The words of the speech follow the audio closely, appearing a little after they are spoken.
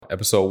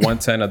episode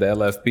 110 of the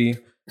LFP.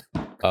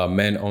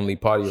 Men only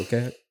party,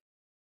 okay?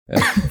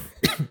 Yeah.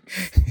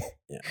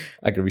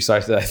 I can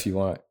restart that if you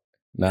want.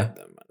 Nah?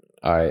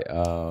 All right.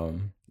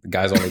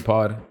 Guys only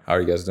pod. How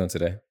are you guys doing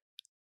today?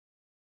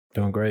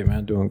 Doing great,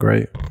 man. Doing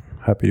great.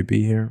 Happy to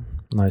be here.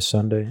 Nice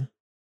Sunday.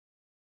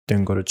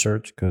 Didn't go to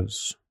church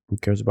because who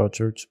cares about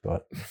church?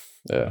 But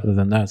other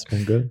than that, it's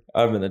been good.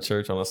 I've been to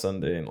church on a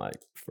Sunday and I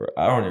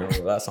don't even remember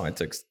the last time I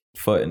took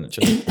foot in the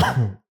church.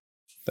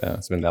 Damn,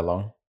 it's been that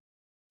long.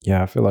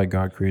 Yeah, I feel like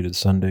God created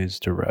Sundays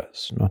to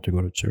rest, not to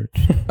go to church.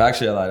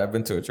 Actually, I lied. I've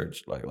been to a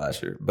church like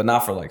last year, but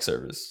not for like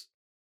service,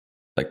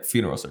 like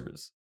funeral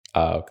service.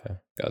 Ah, okay,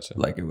 gotcha.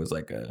 Like it was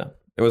it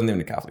wasn't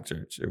even a Catholic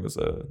church. It was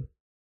a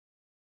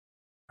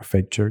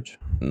fake church.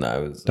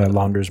 No, it was that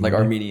launders like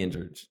money? Armenian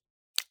church.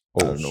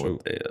 I don't know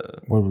what they.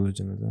 What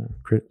religion is that?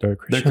 They're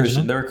Christian. They're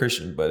Christian. They were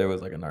Christian, but it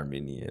was like an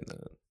Armenian,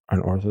 an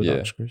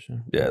Orthodox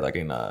Christian. Yeah, like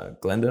in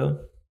Glendale.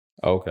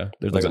 Oh, okay.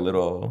 There's like a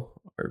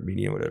little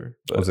Armenian, whatever.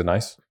 But, was it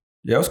nice?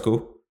 Yeah, it was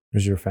cool.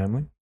 Was your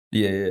family?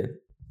 Yeah.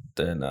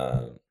 Then.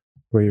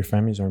 Were your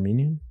family's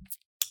Armenian?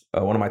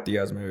 One of my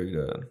tias married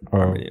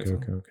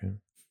Armenian. Okay.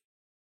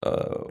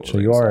 So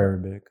you are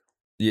Arabic.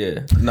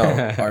 Yeah. No,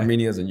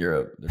 Armenians in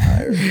Europe.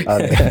 They're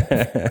not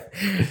Arabic.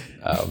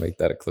 I'll make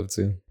that a clip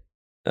too.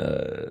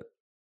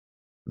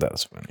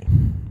 That's funny.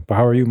 But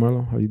how are you,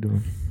 Marlo? How are you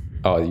doing?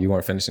 Oh, you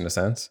weren't finishing the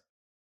sentence?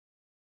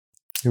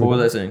 What was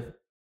I saying?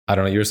 I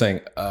don't know. You were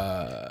saying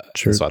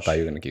church. So I thought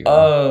you were gonna keep going.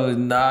 Oh,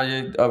 nah.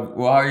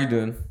 Well, how are you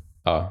doing?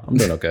 Oh, I'm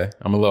doing okay.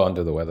 I'm a little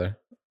under the weather.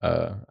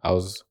 I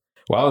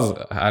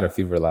had a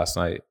fever last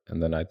night,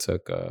 and then I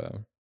took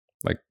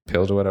like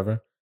pills or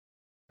whatever,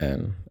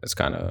 and it's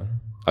kind of,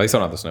 at least I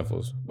don't have the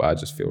sniffles, but I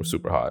just feel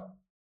super hot.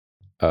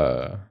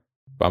 But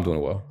I'm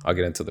doing well. I'll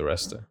get into the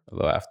rest a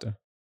little after.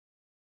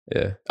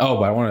 Yeah. Oh,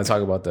 but I wanted to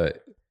talk about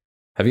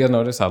have you guys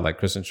noticed how like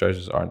Christian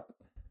churches aren't,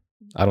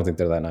 I don't think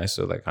they're that nice.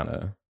 So like kind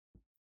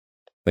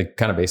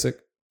of basic.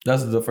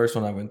 That's the first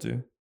one I went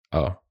to.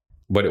 Oh,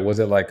 but was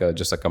it like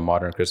just like a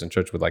modern Christian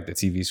church with like the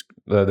TV,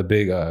 the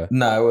big?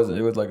 No, it wasn't.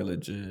 It was like a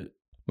legit.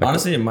 Like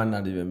honestly, it might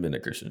not even been a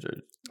Christian church.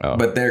 Oh.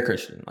 But they're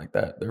Christian like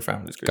that. Their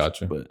family's Christian.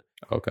 Gotcha. But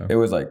okay, it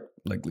was like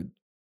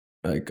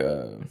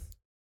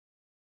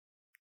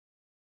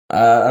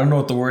I don't know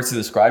what the words to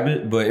describe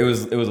it, but it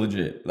was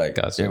legit. Like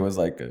gotcha. It was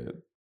like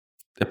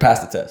it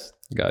passed the test.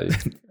 Got you.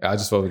 I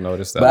just always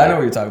noticed that. But I know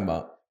what you're talking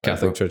about.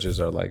 Catholic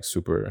churches are like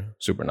super,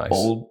 super nice.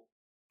 Old.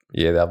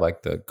 Yeah, they have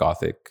like the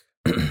Gothic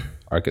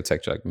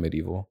architecture, like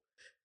medieval,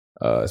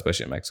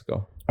 especially in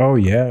Mexico. Oh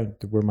yeah,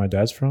 where my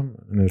dad's from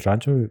in El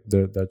Rancho,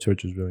 that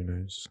church is really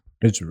nice.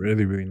 It's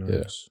really, really nice.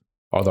 Yeah.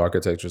 All the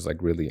architecture is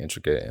like really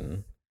intricate,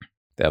 and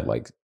they have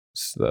like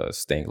the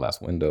stained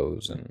glass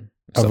windows and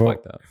stuff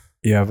like that.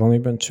 Yeah, I've only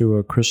been to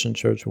a Christian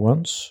church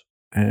once,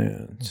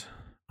 and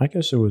I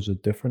guess it was a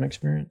different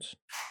experience.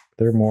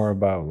 They're more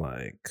about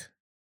like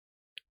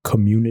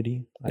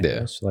community, I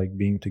guess, like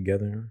being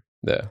together.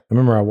 Yeah. I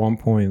remember at one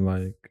point,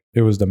 like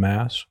it was the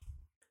mass,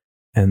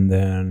 and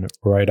then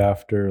right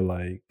after,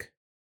 like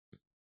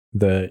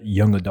the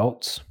young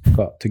adults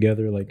got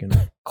together, like in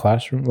a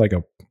classroom, like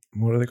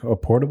what are they called? A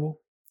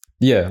portable?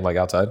 Yeah, like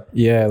outside.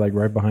 Yeah, like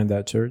right behind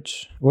that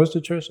church. What's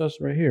the church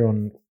that's right here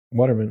on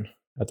Waterman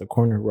at the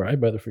corner right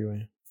by the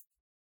freeway?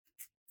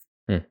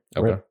 Okay.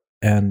 Right.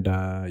 And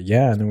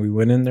and then we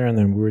went in there, and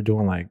then we were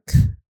doing like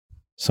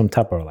some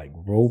type of like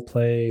role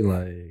play,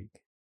 like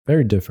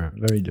very different,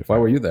 very different. Why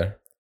were you there?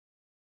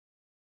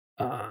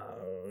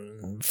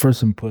 For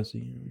some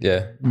pussy.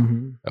 Yeah.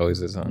 Mm-hmm.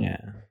 Always is, huh?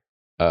 Yeah.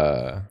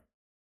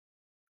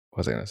 What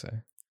was I gonna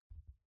say?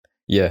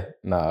 Yeah.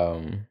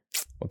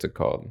 What's it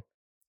called?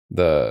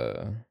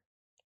 I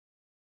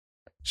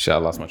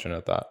lost my train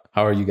of thought.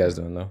 How are you guys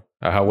doing though?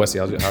 How Wesley?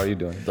 How are you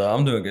doing?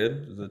 I'm doing good.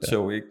 It was a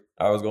chill week.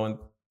 I was going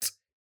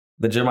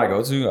the gym I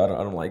go to. I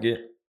don't like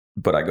it,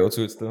 but I go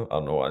to it still. I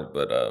don't know why,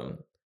 but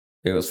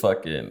it was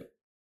fucking.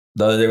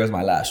 The other day was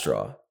my last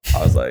straw.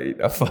 I was like,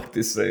 oh, fuck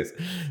this place.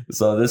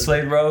 So this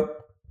place, bro,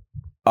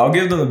 I'll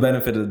give them the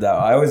benefit of the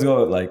doubt. I always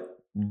go like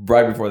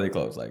right before they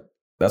close. Like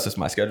that's just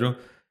my schedule,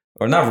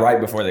 or not right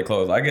before they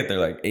close. I get there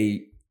like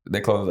 8. They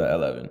close at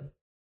 11.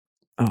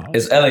 Oh.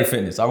 It's LA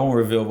Fitness. I won't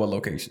reveal what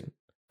location,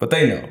 but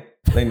they know.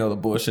 They know the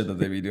bullshit that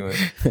they be doing.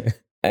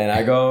 And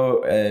I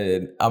go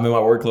and I'm in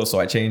my work clothes, so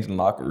I change in the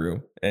locker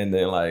room. And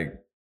then like,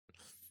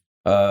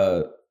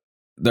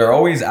 they're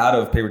always out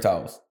of paper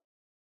towels.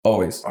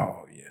 Always.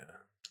 Oh yeah.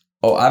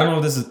 Oh, I don't know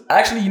if this is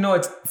actually.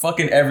 It's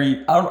fucking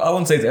every. I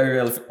wouldn't say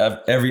it's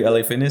every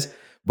LA Fitness,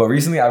 but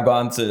recently I've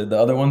gone to the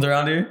other ones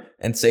around here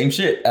and same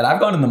shit. And I've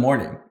gone in the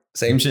morning,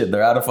 same shit.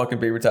 They're out of fucking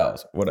paper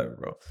towels, whatever,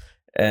 bro.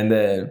 And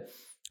then,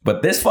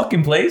 but this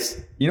fucking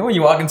place, when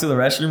you walk into the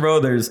restroom, bro,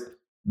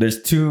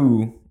 there's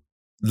 2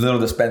 little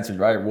dispensers,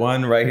 right?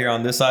 One right here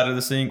on this side of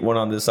the sink, one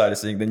on this side of the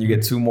sink. Then you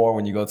get 2 more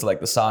when you go to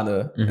like the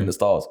sauna and the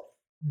stalls.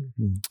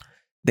 Mm-hmm.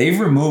 They've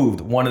removed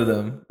one of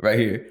them right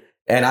here.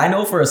 And I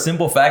know for a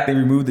simple fact they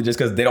removed it just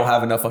because they don't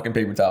have enough fucking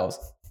paper towels.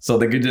 So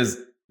they could just,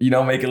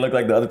 make it look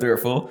like the other 3 are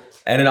full.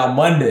 And then on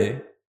Monday,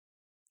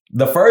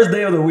 the first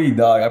day of the week,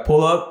 dog, I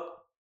pull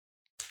up.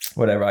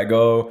 whatever.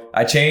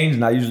 I change,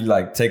 and I usually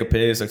like take a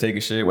piss or take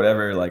a shit,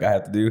 whatever like I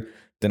have to do.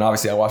 Then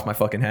obviously I wash my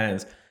fucking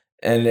hands,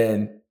 and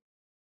then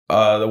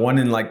the one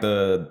in like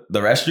the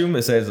restroom,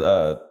 it says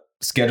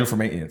scheduled for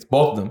maintenance.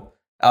 Both of them.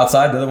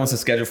 Outside, the other one says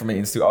scheduled for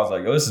maintenance too. I was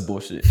like, oh, this is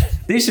bullshit.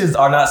 These shits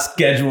are not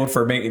scheduled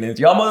for maintenance.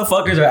 Y'all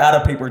motherfuckers are out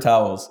of paper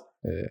towels.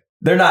 Yeah.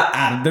 They're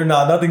not.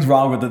 Nothing's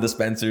wrong with the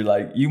dispenser.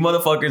 Like, you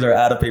motherfuckers are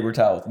out of paper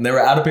towels. And they were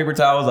out of paper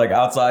towels like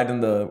outside in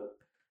the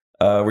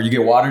where you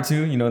get water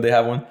to. You know, they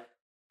have one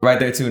right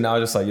there too. And I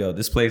was just like, yo,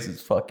 this place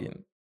is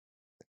fucking.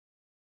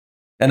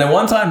 And then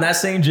one time, that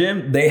same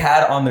gym, they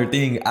had on their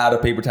thing out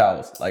of paper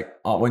towels, like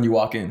when you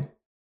walk in.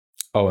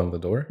 Oh, in the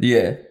door?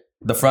 Yeah,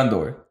 the front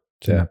door.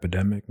 It's an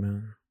epidemic,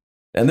 man.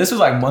 And this was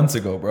like months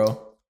ago,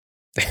 bro.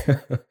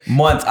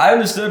 Months. I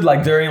understood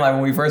like during like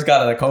when we first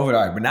got out of COVID,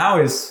 all right, but now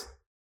there's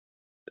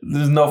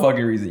no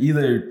fucking reason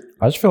either.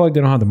 I just feel like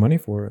they don't have the money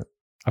for it.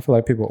 I feel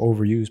like people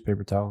overuse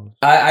paper towels.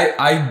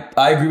 I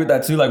agree with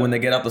that too. Like when they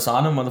get out the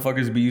sauna,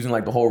 motherfuckers be using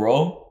like the whole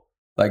roll.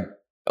 Like,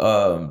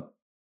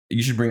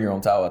 you should bring your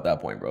own towel at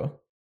that point, bro.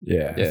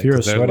 Yeah, if you're a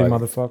 'cause they're sweaty like-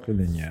 motherfucker,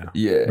 then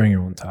Yeah. bring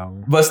your own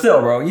towel. But still,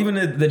 bro, even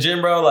at the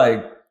gym, bro,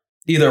 like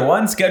either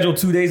one, schedule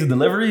 2 days of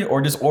delivery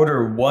or just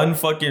order one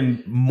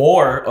fucking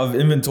more of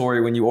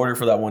inventory when you order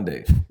for that one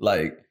day.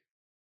 Like,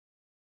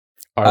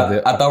 I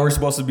thought we were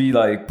supposed to be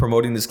like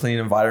promoting this clean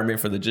environment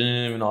for the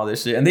gym and all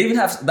this shit. And they even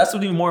have, that's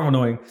what's even more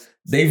annoying.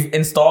 They've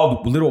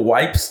installed little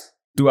wipes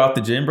throughout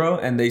the gym, bro.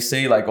 And they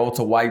say like, oh,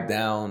 to wipe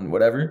down,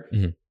 whatever.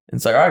 Mhm. And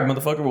it's like, all right,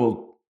 motherfucker,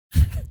 well,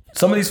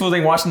 some of these fools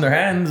ain't washing their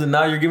hands. And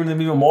now you're giving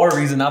them even more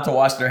reason not to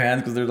wash their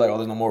hands because they're like, oh,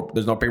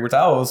 there's no paper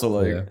towels. So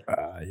like,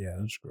 Yeah,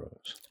 that's gross.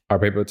 Are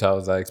paper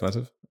towels that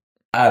expensive?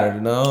 I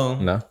don't know.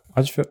 No.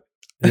 I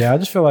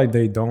just feel like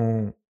they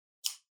don't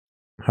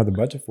have the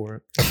budget for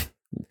it.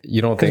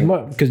 You don't think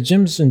Because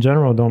gyms in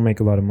general don't make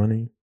a lot of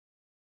money.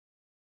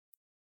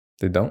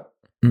 they don't?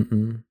 Mm-mm.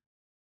 You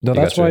No,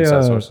 got your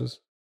inside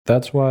sources?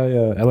 That's why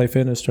LA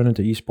Fitness turned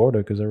into eSporta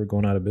because they were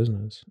going out of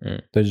business.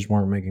 Mm. They just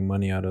weren't making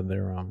money out of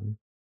their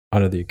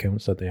out of the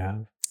accounts that they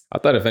have. I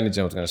thought if any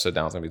gym was going to shut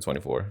down, it's going to be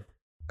 24.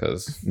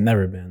 Because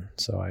Never been.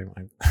 So I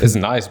it's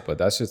nice, but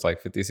that's just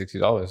like $50,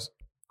 $60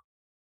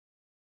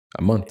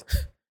 a month.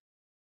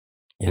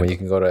 When you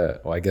can go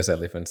to, well, I guess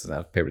LA Fitness doesn't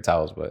have paper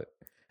towels, but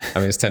I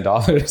mean, it's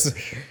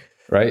 $10,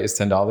 right? It's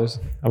 $10.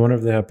 I wonder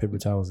if they have paper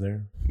towels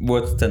there.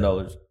 What's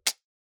 $10?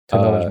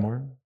 $10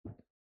 more?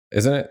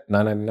 Isn't it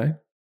 $9.99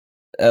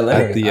 LA.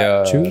 at the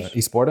Choose?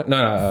 eSporta?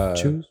 No,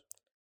 Choose?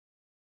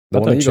 the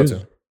I one thought that you go Choose.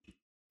 to.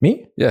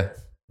 Me? Yeah.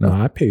 No,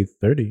 I paid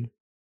 30.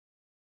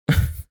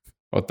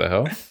 What the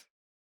hell?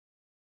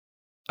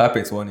 I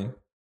paid 20,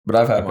 but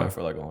I've had Okay. mine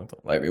for like a long time.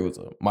 Like it was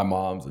my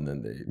mom's, and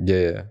then they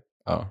Yeah.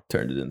 Oh,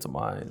 turned it into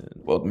mine. And,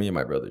 well, me and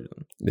my brothers.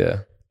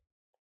 yeah.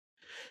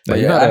 But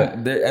you yeah,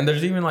 gotta- and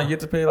there's even like you have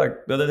to pay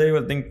like the other day.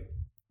 I think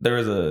there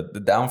was the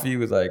down fee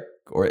was like,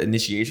 or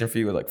initiation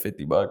fee was like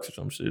 $50 or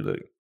some shit.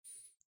 Like,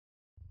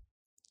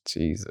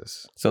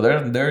 Jesus. so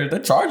they're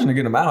charging a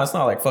good amount. It's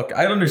not like fuck.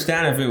 I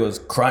understand if it was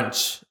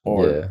Crunch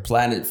or Yeah.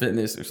 Planet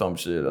Fitness or some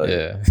shit. Like,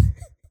 Yeah.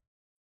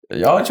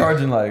 y'all are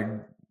charging like,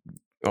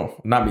 oh,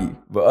 not me,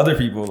 but other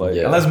people. Like,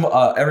 Yeah. unless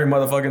every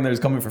motherfucker in there is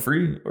coming for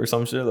free or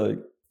some shit. Like,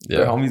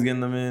 their Yeah. homies getting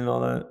them in and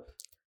all that.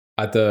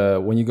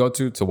 At when you go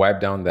to wipe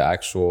down the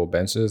actual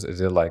benches,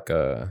 is it like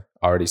a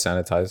already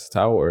sanitized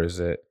towel or is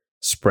it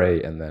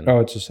spray and then?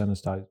 Oh, it's just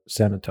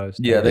sanitized.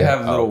 Yeah, they Yeah.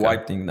 have a little Oh, okay.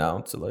 white thing now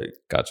to like,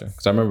 Gotcha.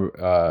 Because I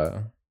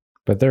remember,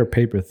 But they're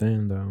paper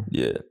thin, though.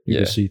 yeah. You Yeah.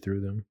 can see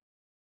through them.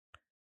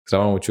 because I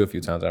went with you a few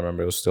times. I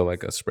remember it was still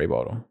like a spray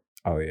bottle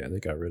Oh, yeah, they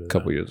got rid of a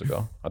couple years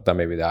ago. I thought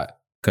maybe that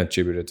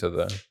contributed to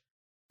the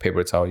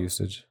paper towel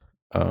usage.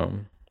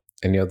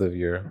 Any other of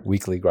your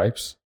weekly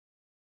gripes?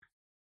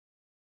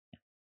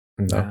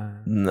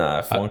 Nah,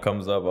 if one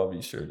comes up, I'll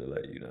be sure to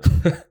let you know.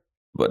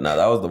 But nah,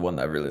 that was the one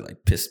that really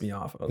like pissed me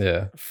off. I was Yeah.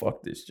 like,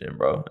 fuck this gym,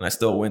 bro. And I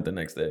still went the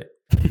next day.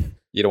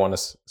 You don't want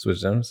to switch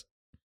gyms?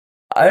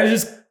 I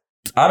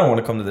don't want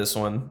to come to this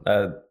one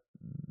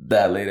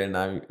that late at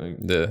night. Like,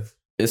 Yeah.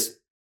 it's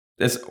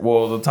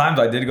well, the times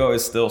I did go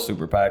is still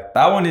super packed.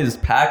 That one is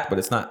packed, but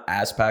it's not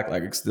as packed.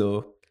 Like it's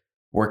still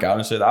work out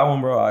and shit. That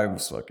one, bro, I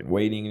was fucking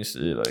waiting and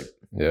shit. Like,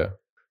 Yeah.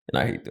 and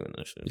I hate doing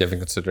that shit. You haven't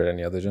considered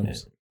any other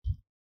gyms?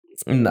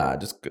 Nah,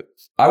 just good.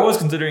 I was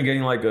considering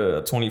getting like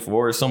a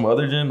 24 or some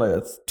other gym, like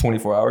that's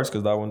 24 hours,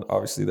 because that one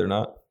obviously they're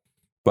not.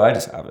 But I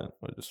just haven't.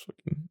 I just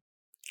fucking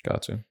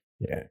Gotcha.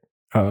 Yeah.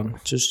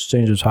 Just to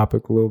change the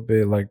topic a little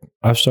bit. Like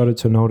I've started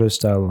to notice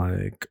that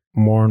like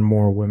more and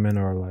more women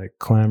are like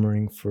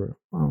clamoring for.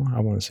 Well,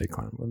 I want to say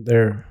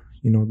clamor.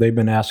 They've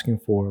been asking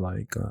for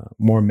like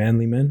more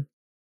manly men,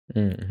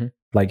 Mm-hmm.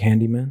 like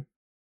handymen.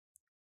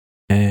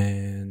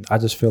 And I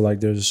just feel like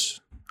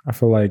I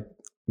feel like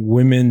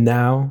women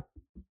now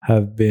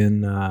have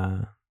been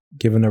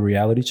given a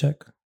reality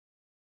check,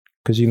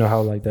 because you know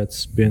how like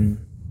that's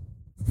been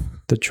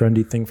the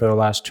trendy thing for the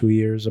last 2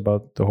 years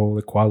about the whole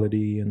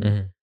equality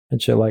and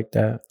shit like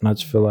that. And I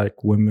just feel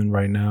like women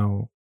right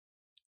now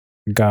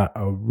got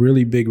a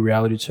really big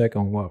reality check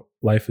on what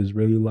life is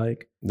really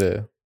like.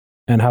 Yeah.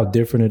 and how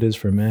different it is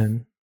for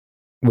men,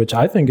 which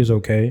I think is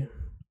okay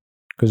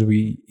because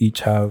we each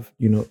have,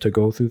 to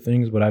go through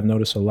things. But I've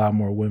noticed a lot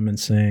more women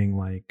saying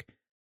like,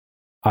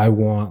 I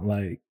want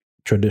like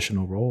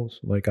traditional roles.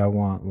 Like I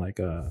want like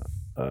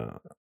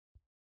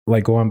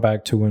like going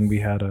back to when we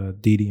had a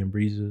Didi and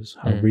Breezes,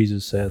 how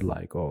Breezes said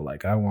like, oh,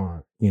 like I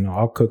want,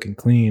 I'll cook and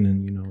clean,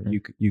 and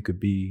you could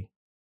be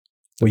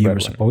what you were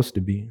supposed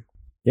to be.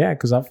 Yeah,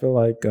 because I feel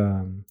like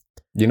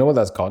you know what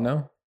that's called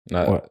now?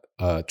 Not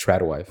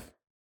trad wife.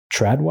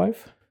 Trad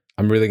wife?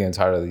 I'm really getting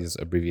tired of these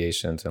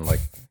abbreviations and like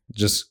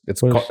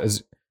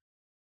it's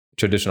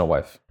traditional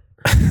wife.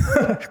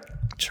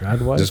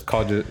 Trad wife?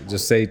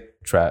 Just say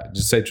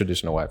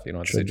traditional wife. You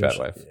don't have to say trad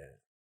wife. Yeah.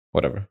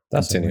 Whatever.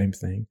 That's the same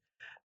thing.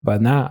 But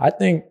nah, I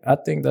think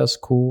that's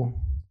cool.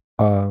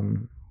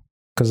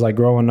 Cause like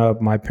growing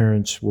up, my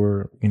parents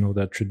were,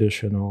 that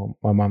traditional.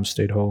 My mom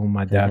stayed home,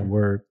 my dad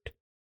worked,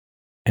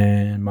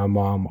 and my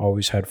mom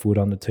always had food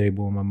on the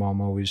table. My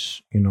mom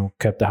always,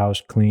 kept the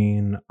house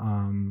clean.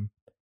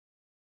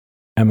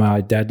 And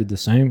my dad did the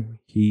same.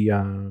 He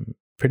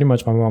pretty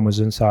much, my mom was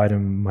inside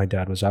and my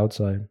dad was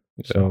outside.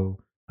 Okay. So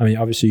I mean,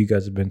 obviously you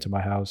guys have been to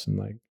my house, and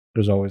like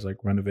there's always like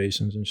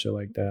renovations and shit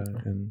like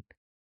that.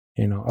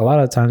 And a lot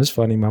of times it's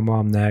funny. My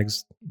mom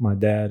nags my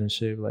dad and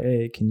shit like,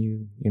 hey, can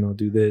you,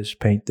 do this,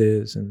 paint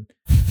this and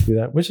do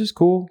that, which is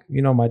cool.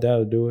 My dad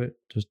would do it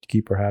just to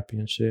keep her happy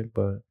and shit.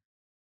 But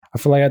I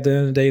feel like at the end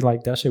of the day,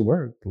 like that shit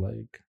worked.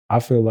 Like I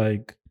feel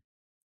like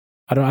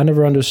I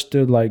never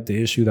understood like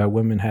the issue that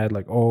women had,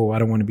 like, oh, I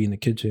don't want to be in the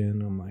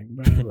kitchen. I'm like,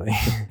 bro,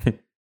 like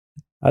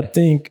I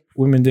think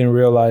women didn't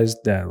realize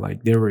that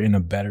like they were in a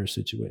better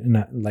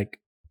situation. Like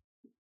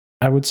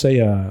I would say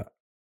a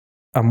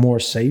more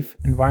safe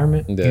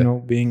environment,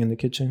 being in the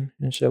kitchen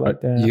and shit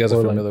like that. You guys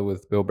are familiar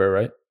with Bill Burr,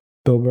 right?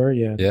 Bill Burr,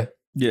 yeah.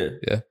 Yeah.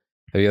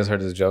 Have you guys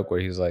heard this joke where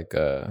he's like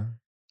a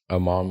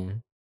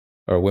mom,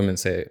 or women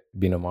say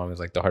being a mom is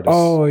like the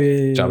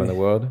hardest job in the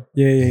world?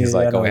 Yeah. He's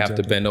like, I have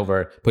to bend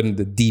over, putting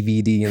the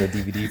DVD in the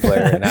DVD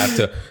player, and I have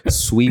to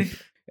sweep.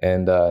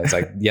 And it's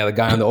like, the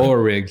guy on the oil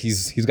rig,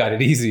 he's got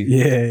it easy.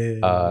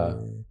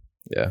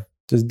 Yeah.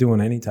 Just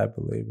doing any type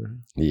of labor.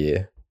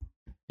 Yeah.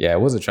 Yeah,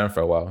 it was a trend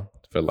for a while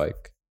for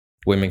like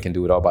women can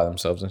do it all by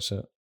themselves and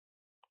shit.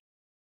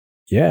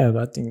 Yeah,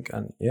 I think,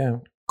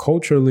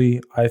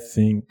 culturally, I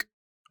think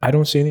I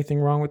don't see anything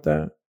wrong with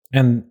that.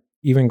 And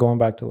even going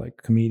back to like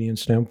comedian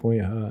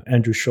standpoint,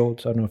 Andrew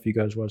Schultz, I don't know if you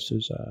guys watched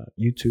his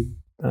YouTube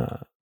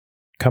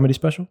comedy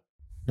special.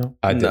 No,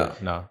 I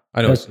did. No,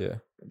 I know.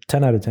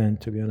 10 out of 10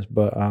 to be honest.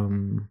 But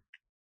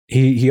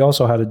he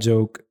also had a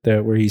joke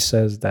there where he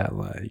says that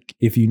like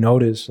if you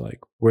notice like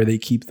where they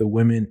keep the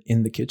women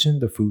in the kitchen,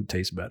 the food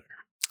tastes better.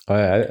 Oh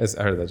yeah,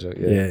 I heard that joke.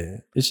 Yeah.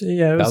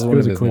 That was one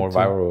of his more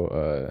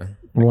viral.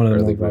 One of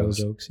the more viral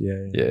jokes.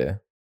 Yeah.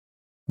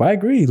 But I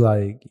agree.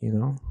 Like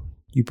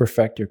you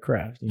perfect your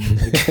craft.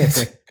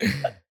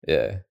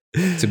 Yeah.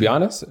 To be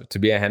honest, to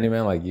be a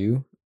handyman like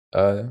you,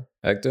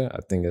 Hector, I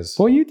think is.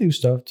 Well, you do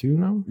stuff too,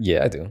 no?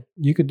 Yeah, I do.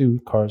 You could do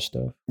car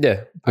stuff.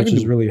 Yeah, which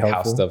is really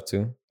helpful. House stuff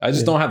too. I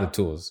just don't have the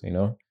tools,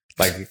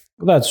 Like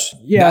that's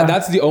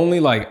that's the only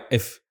like.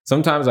 If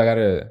sometimes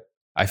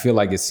I feel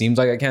like it seems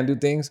like I can't do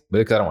things, but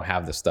because I don't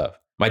have the stuff.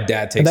 My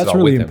dad takes it all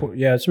really with him.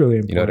 Yeah, it's really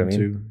important. You know what I mean?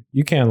 Too.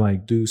 You can't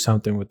like do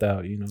something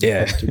without you're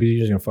just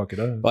gonna fuck it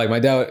up. Like my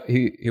dad,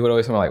 he would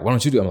always tell me like, "Why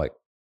don't you do it?" I'm like,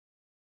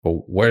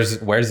 "Well, where's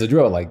the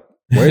drill? Like,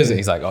 where is it?"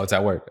 He's like, "Oh, it's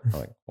at work." I'm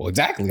like, "Well,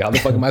 exactly. How the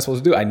fuck am I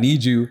supposed to do it? I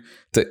need you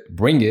to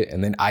bring it,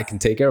 and then I can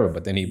take care of it."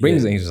 But then he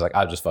brings it, and he's just like,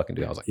 "I'll just fucking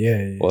do it." I was like,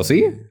 "Well,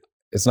 see,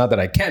 it's not that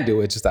I can't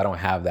do it; it's just I don't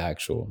have the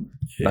actual.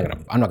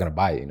 I'm not gonna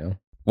buy it,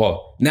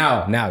 Well,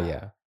 now,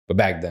 yeah, but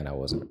back then I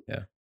wasn't.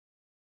 Yeah,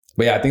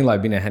 but yeah, I think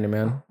like being a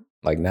handyman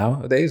like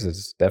nowadays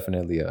is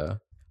definitely a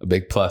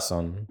big plus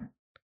on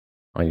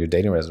your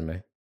dating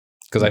resume,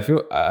 because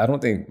I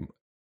don't think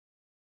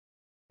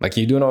like,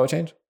 can you do an oil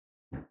change?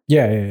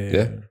 Yeah.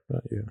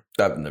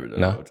 I've never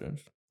done oil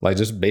change. Like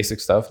just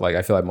basic stuff. Like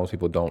I feel like most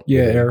people don't.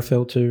 Yeah, really. Air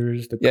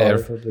filters. The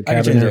I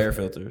can change the air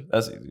filter.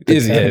 That's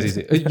easy. It's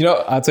easy.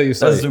 I'll tell you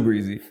something. That's super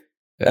easy.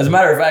 Yeah. As a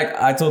matter of fact,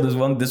 I told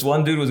this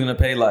one dude was gonna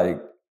pay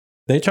like.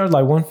 They charge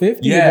like $150.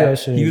 Yeah,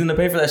 he was gonna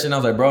pay for that shit. And I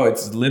was like, bro,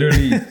 it's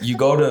literally you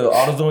go to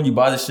AutoZone, you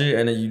buy the shit,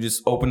 and then you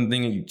just open the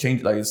thing and you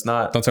change it. Like it's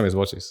not. Don't tell me it's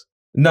watches.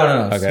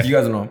 No. Okay. You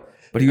guys don't know.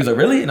 But he was like,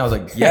 really? And I was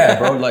like, yeah,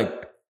 bro. Like.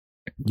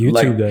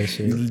 YouTube that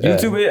shit.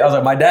 YouTube it. I was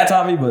like, my dad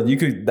taught me, but you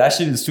could. That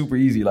shit is super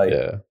easy. Like,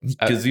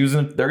 because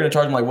they're gonna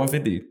charge him like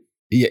 $150.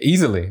 Yeah,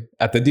 easily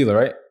at the dealer,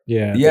 right?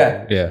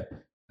 Yeah.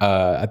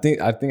 I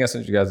think I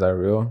sent you guys that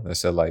reel that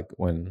said like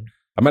when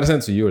I might have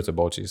sent it to you or to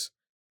Bochis,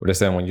 where they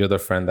said when you're the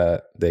friend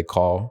that they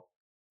call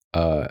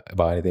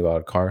about anything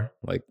about a car,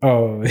 like,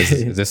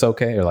 is this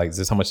okay, or like, is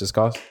this how much this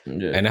costs?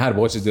 Yeah. And I had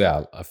Bochis do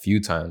that a few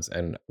times,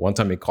 and one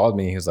time he called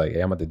me. He was like,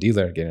 "Hey, I'm at the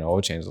dealer getting an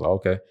oil change." I was like,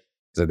 "Okay."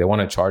 He's like, they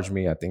want to charge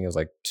me, I think it was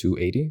like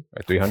 $280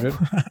 or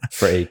 $300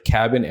 for a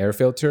cabin air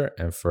filter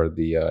and for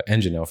the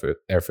engine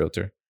air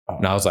filter.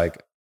 And I was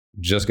like,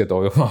 just get the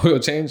oil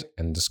change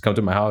and just come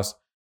to my house.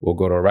 We'll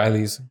go to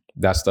O'Reilly's.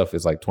 That stuff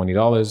is like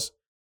 $20.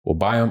 We'll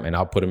buy them and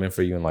I'll put them in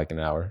for you in like an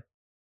hour.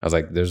 I was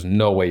like, there's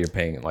no way you're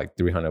paying like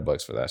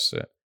 $300 for that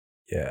shit.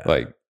 Yeah.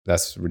 Like,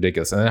 that's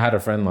ridiculous. And then I had a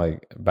friend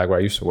like back where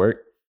I used to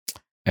work,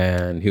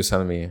 and he was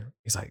telling me,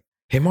 he's like,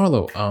 hey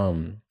Marlo,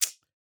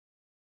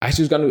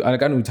 I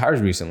got new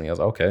tires recently. I was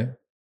like, okay.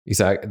 He's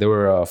like, there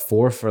were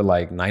 4 for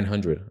like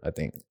 900, I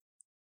think.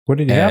 What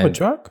did he have, a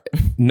truck?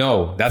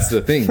 No, that's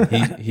the thing.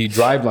 He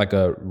drive like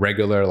a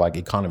regular like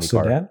economy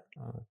Sedan?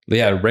 car.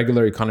 Yeah, a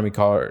regular economy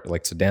car,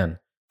 like sedan.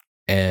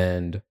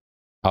 And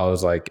I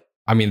was like,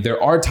 I mean,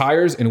 there are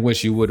tires in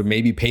which you would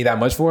maybe pay that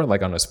much for,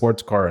 like on a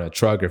sports car and a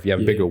truck, or if you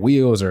have bigger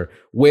wheels or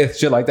width,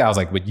 shit like that. I was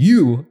like, but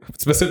you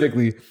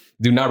specifically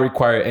do not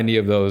require any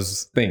of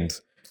those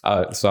things.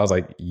 So I was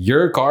like,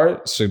 your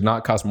car should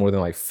not cost more than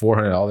like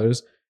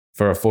 $400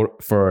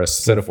 for a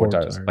set of 4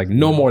 tires. Like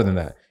no more than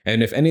that.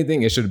 And if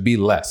anything, it should be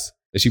less.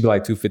 It should be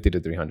like $250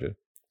 to $300.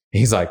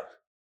 He's like,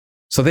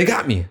 so they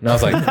got me. And I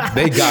was like,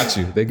 they got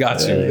you. They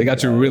got you. They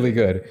got you really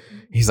good.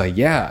 He's like,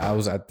 yeah, I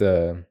was at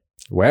the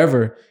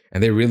wherever,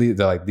 and they're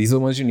like, these are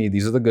the ones you need.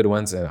 These are the good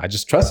ones. And I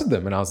just trusted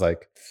them. And I was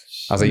like,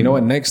 you know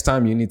what? Next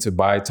time you need to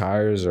buy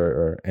tires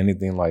or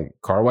anything like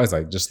car wise,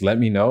 like just let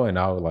me know and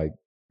I'll like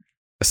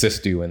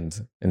assist you and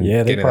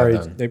yeah, they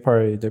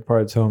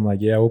probably tell him like,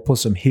 yeah, we'll put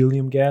some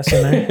helium gas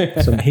in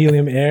there, some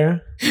helium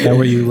air. That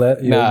way you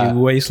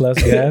waste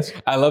less gas.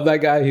 I love that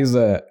guy. He's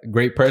a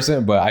great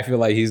person, but I feel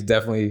like he's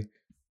definitely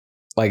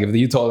like, if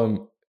you told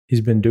him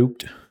he's been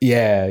duped.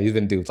 Yeah, he's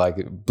been duped.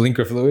 Like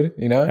blinker fluid,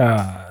 you know?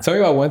 Tell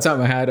me about one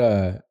time I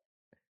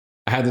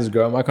had this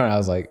girl in my car and I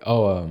was like,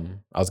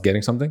 I was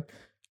getting something.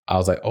 I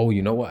was like, oh,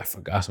 you know what? I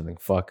forgot something.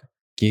 Fuck.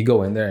 Can you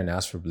go in there and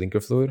ask for blinker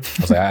fluid?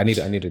 I was like, I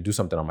need to do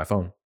something on my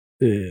phone.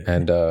 Yeah.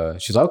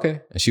 And she's like,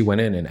 okay. And she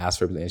went in and asked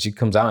for it. And she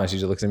comes out and she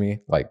just looks at me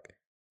like,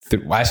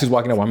 while she's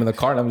walking up, I'm in the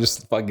car and I'm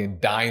just fucking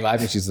dying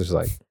laughing. She's just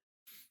like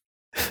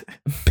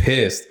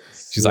pissed.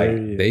 She's like,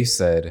 they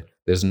said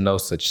there's no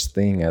such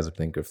thing as a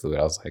blinker fluid.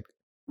 I was like,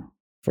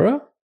 for real?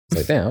 I was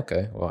like, damn,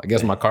 okay. Well, I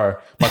guess my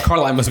car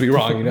line must be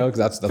wrong, you know,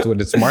 because that's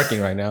what it's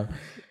marking right now.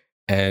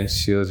 And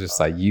she was just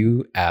like,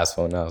 you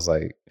asshole. And I was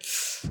like,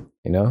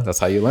 you know, that's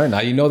how you learn.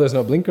 Now you know there's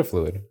no blinker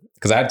fluid.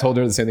 Because I had told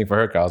her the same thing for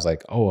her car. I was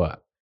like,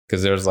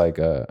 because there's like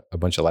a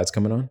bunch of lights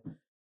coming on.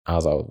 I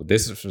was like,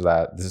 this is for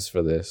that, this is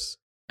for this,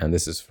 and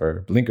this is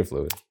for blinker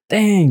fluid.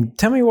 Dang,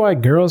 tell me why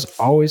girls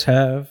always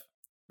have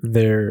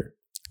their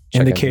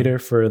indicator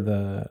for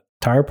the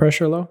tire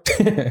pressure low.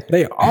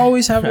 They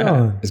always have it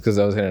on. It's because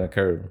I was hitting a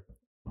curb.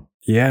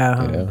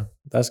 Yeah.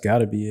 That's got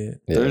to be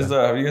it. Yeah. There's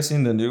have you guys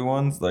seen the new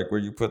ones, like where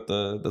you put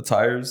the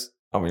tires?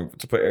 I mean,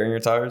 to put air in your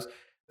tires.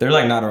 They're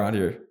like not around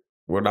here.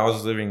 When I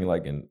was living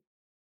like in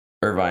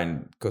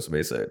Irvine, Costa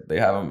Mesa, they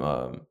have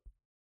them.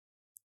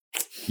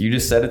 You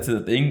just set it to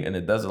the thing and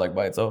it does it like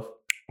by itself.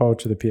 Oh,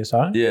 to the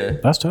PSI? Yeah.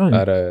 That's tight.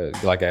 At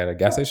a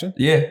gas station?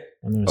 Yeah.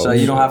 So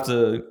you don't have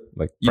to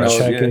like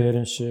check it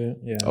and shit.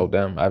 Yeah. Oh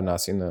damn, I've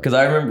not seen that. Because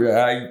I remember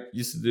I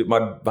used to do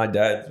my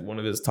dad, one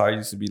of his tires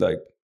used to be like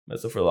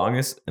messed up for the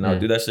longest, and I would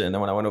do that shit. And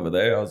then when I went over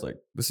there, I was like,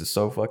 this is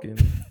so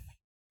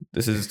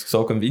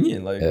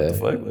convenient. Like what the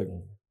fuck? Like,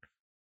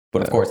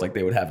 but of course, like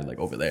they would have it like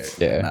over there.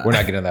 Yeah, we're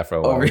not getting that for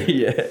a while.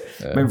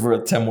 Maybe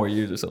for 10 more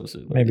years or some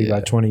shit. Like, maybe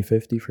by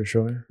 2050 for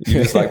sure. You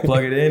just like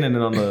plug it in, and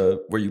then on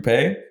the where you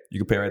can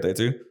pay right there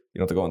too. You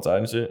don't have to go inside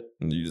and shit,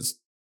 and you just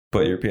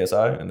put your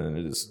PSI, and then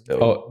it just.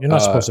 You're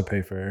not supposed to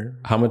pay for air.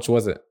 How much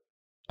was it?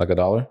 Like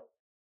 $1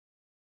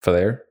 for the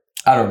air?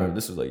 I don't remember.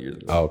 This was like years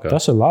ago. Oh, okay.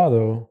 That's a lot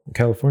though. In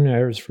California,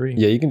 air is free.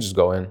 Yeah, you can just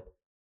go in.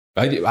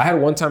 I had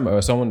one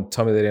time someone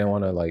tell me they didn't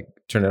want to like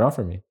turn it off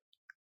for me.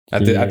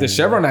 At the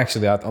Chevron,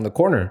 actually, on the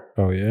corner.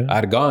 Oh, yeah? I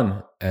had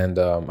gone, and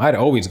I had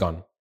always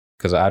gone,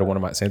 because I had one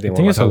of my, same thing. I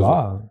think it's a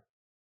law.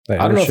 I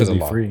don't know if it's a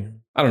law. Free.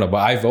 I don't know,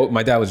 but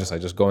my dad was just like,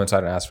 just go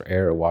inside and ask for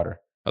air or water.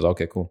 I was like,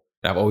 okay, cool.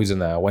 And I've always done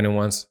that. I went in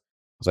once. I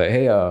was like,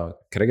 hey,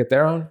 could I get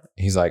there on?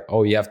 He's like,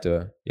 oh, you have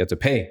to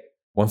pay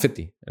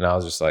 $150. And I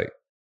was just like,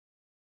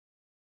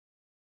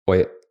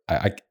 wait,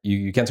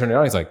 you can't turn it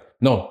on? He's like,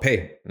 no,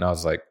 pay. And I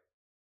was like,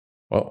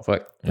 well,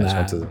 fuck. I just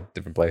went to a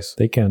different place.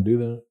 They can't do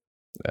that.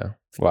 Yeah.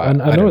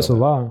 Well, I know it's a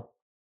law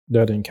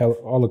that in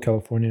all of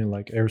California,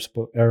 like air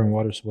and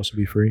water is supposed to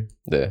be free.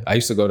 Yeah. I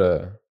used to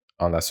go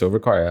on that silver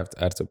car,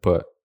 I had to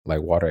put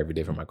like water every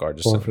day for my car.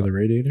 Just for the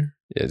radiator?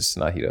 Yeah, just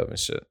not heat up and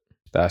shit.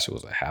 That shit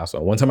was a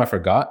hassle. One time I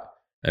forgot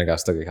and I got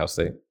stuck at Cal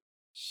State.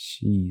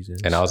 Jesus.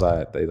 And I was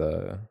at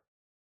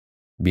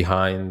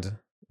behind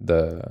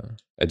the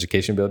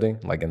education building,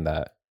 like in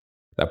that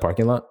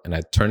parking lot, and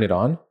I turned it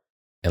on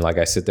and like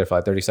I sit there for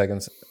like 30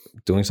 seconds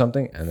doing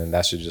something, and then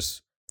that should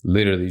just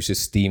literally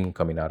just steam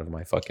coming out of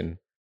my fucking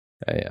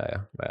I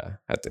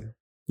had to.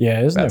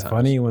 Yeah, isn't it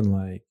funny when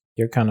like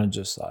you're kind of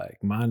just like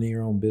minding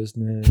your own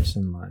business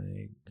and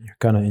like you're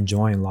kind of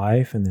enjoying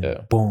life, and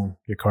then boom,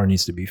 your car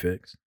needs to be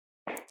fixed.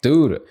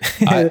 Dude,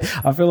 I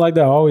feel like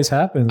that always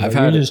happens. Like,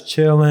 you're just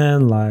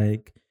chilling,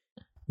 like,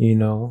 you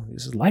know,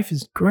 life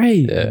is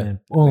great. Yeah, and then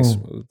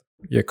boom,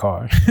 your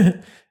car,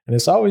 and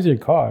it's always your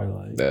car.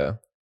 Like, yeah,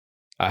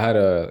 I had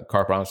a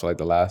car problems for like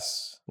the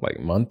last like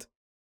month,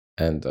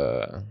 and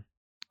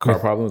car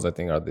problems I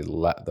think are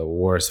the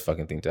worst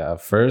fucking thing to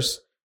have.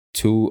 First,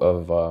 2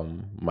 of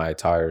my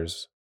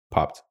tires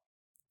popped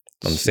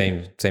on the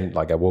same.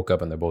 Like I woke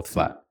up and they're both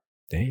flat.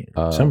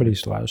 Damn. Somebody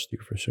slashed you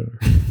for sure.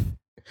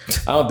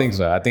 I don't think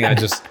so. I think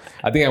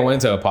I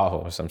went into a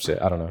pothole or some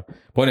shit. I don't know.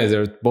 Point is, they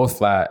were both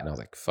flat, and I was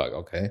like, "Fuck,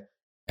 okay."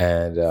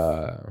 And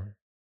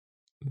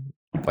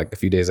like a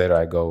few days later,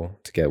 I go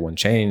to get one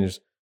changed.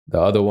 The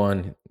other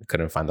one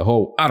couldn't find the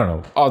hole. I don't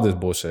know, all this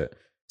bullshit.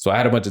 So I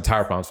had a bunch of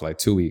tire problems for like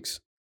 2 weeks.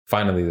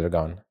 Finally, they're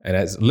gone. And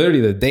it's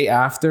literally the day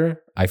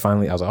after I was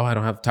like, "Oh, I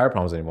don't have tire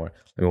problems anymore.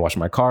 Let me wash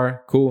my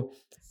car." Cool.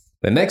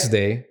 The next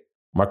day,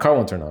 my car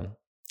won't turn on.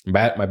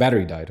 My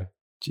battery died.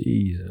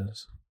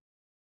 Jesus.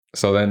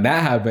 So then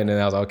that happened,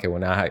 and I was like, okay, well,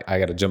 now I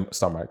got to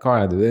start my car.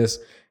 I do this.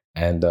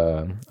 And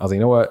I was like, you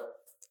know what?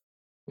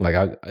 Like,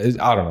 I don't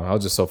know. I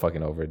was just so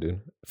fucking over it,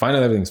 dude.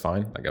 Finally, everything's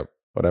fine. Like,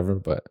 whatever.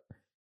 But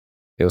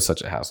it was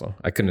such a hassle.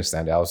 I couldn't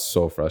stand it. I was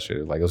so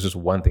frustrated. Like, it was just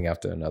one thing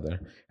after another.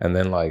 And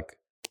then, like,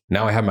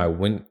 now I have my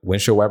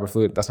windshield wiper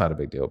fluid. That's not a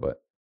big deal,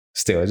 but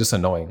still, it's just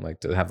annoying,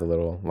 like, to have the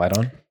little light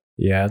on.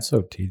 Yeah, it's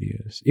so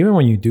tedious. Even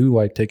when you do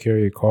like take care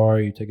of your car,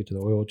 you take it to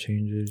the oil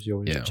changes, you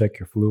always check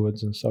your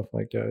fluids and stuff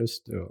like that. It's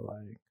still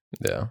like,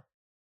 yeah.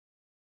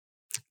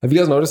 Have you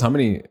guys noticed how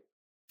many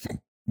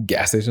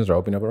gas stations are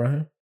opening up around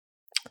here?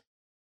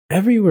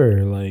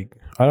 Everywhere. Like,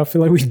 I don't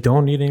feel like we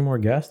don't need any more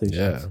gas stations.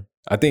 Yeah.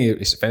 I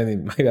think if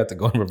anything, might have to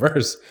go in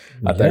reverse.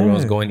 I thought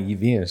everyone's going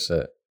EV and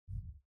shit.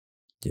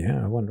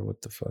 Yeah, I wonder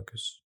what the fuck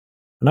is.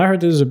 And I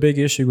heard there's a big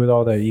issue with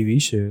all that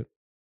EV shit.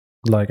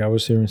 Like, I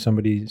was hearing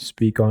somebody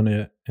speak on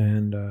it,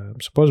 and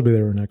supposedly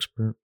they were an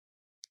expert,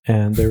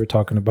 and they were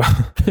talking about.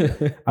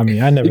 I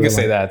mean, I never. You can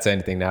say that to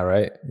anything now,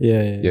 right?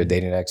 Yeah. You're a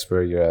dating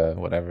expert. You're a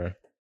whatever.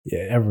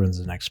 Yeah, everyone's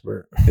an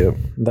expert. Yep,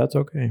 that's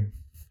okay.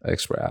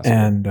 Expert asshole.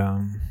 And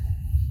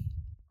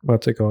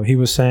what's it called? He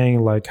was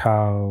saying like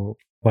how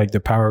like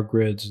the power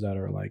grids that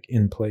are like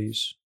in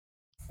place,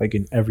 like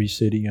in every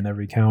city and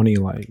every county,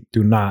 like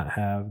do not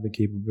have the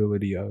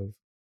capability of,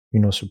 you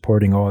know,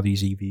 supporting all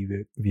these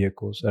EV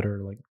vehicles that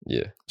are like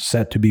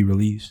set to be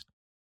released.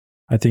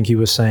 I think he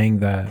was saying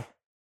that,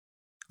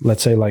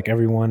 let's say like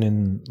everyone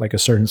in like a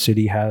certain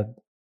city had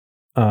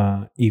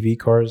EV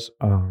cars,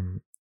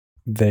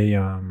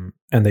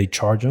 they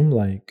charge them,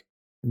 like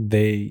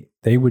they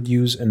would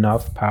use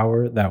enough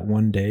power that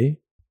one day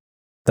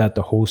that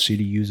the whole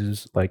city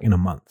uses like in a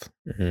month.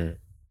 Mm-hmm.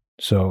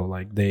 So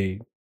like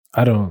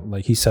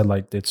he said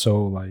like it's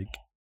so like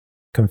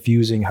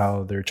confusing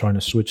how they're trying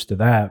to switch to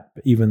that,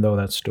 even though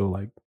that's still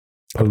like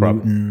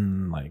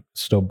polluting, like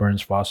still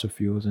burns fossil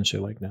fuels and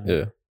shit like that.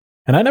 Yeah.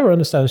 And I never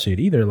understand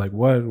shit either. Like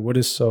what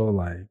is so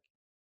like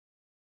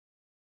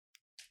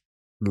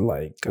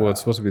well, it's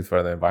supposed to be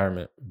for the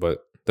environment,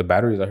 but the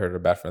batteries I heard are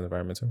bad for the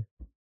environment too.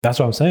 That's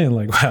what I'm saying.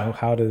 Like, wow,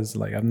 how does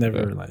like I've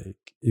never like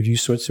if you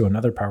switch to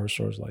another power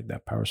source, like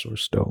that power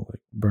source still like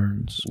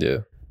burns. Yeah.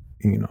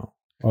 You know,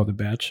 all the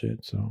bad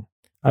shit. So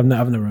I've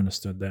never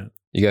understood that.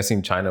 You guys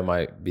think China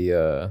might be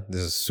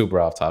this is super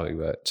off topic,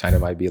 but China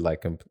might be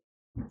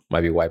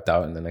wiped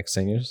out in the next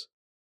 10 years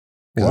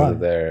because of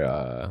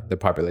their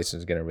population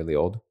is getting really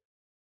old.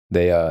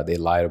 They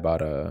lied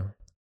about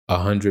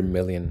 100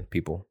 million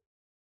people,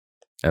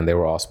 and they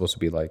were all supposed to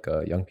be like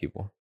young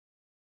people.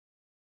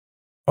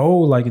 Oh,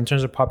 like in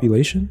terms of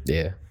population?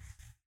 Yeah.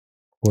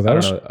 Well, I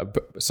don't know.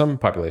 Some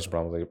population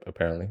problems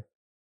apparently.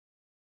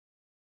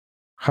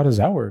 How does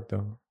that work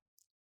though?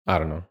 I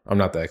don't know. I'm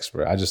not the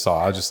expert. I was just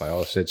like,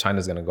 oh shit,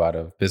 China's gonna go out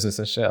of business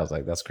and shit. I was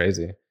like, that's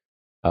crazy.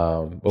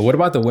 But what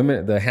about the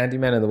women, the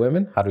handyman and the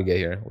women? How do we get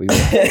here?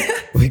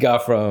 We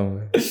got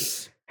from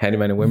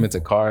handyman and women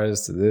to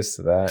cars to this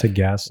to that to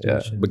gas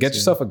stations. Yeah. But get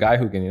yourself a guy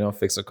who can, you know,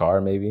 fix a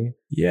car maybe.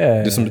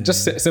 Yeah. Do some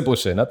just simple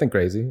shit, nothing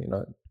crazy, you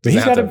know. But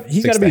he's got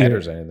to be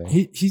headers or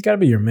anything. He's got to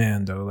be your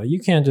man though. Like you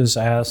can't just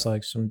ask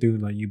like some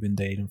dude like you've been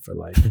dating for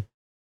like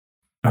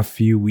a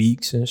few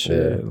weeks and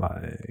shit. Yeah.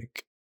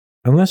 Like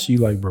unless you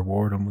like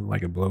reward them with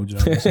like a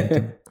blowjob or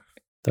something,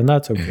 then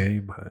that's okay.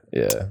 But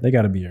yeah, they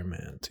got to be your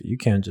man too. You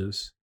can't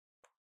just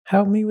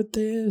help me with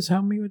this,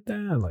 help me with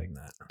that, like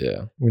that.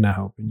 Yeah, we're not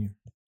helping you.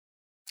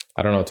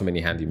 I don't know too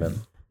many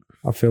handymen.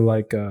 I feel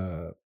like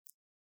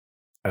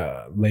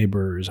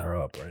laborers are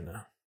up right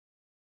now.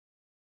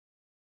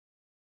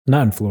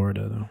 Not in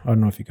Florida though. I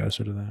don't know if you guys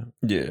heard of that.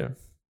 Yeah,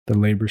 the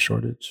labor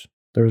shortage.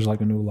 There was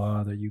like a new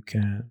law that you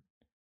can't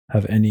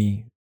have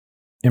any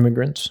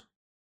immigrants.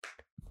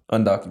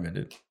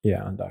 Undocumented.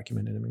 Yeah,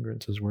 undocumented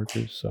immigrants as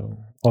workers. So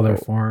all their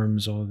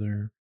farms,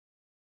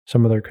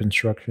 some of their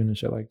construction and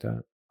shit like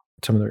that.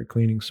 Some of their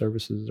cleaning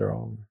services are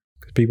all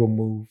because people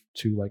move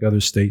to like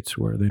other states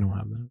where they don't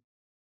have that.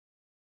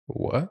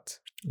 What?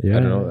 Yeah, I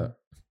didn't know that.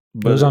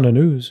 But it was on the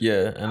news.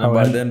 Yeah, and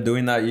by them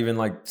doing that, even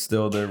like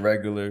still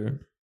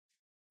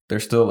they're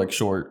still like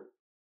short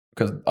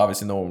because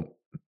obviously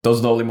those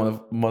are the only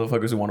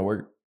motherfuckers who want to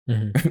work.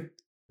 Mm-hmm.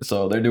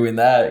 So they're doing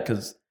that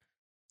because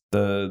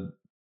the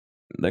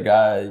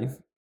guy,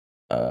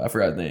 I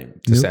forgot his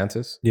name.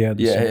 DeSantis? Yeah,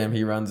 him.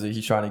 He runs it.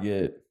 He's trying to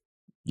get,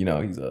 you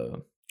know, he's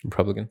a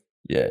Republican.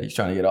 Yeah, he's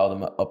trying to get all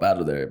them up out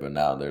of there. But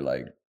now they're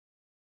like,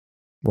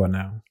 what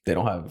now? They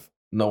don't have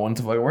no one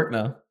to fucking work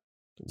now.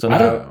 So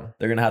now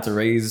they're gonna have to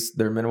raise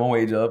their minimum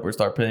wage up or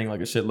start paying like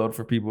a shitload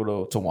for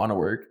people to want to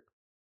work.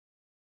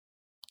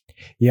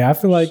 Yeah, I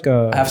feel like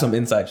I have some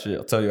inside shit.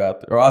 I'll tell you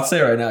after, or I'll say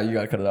it right now. You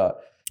gotta cut it out.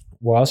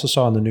 Well, I also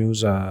saw on the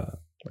news the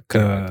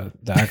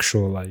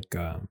actual like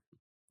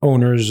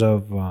owners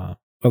of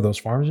those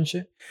farms and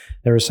shit.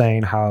 They were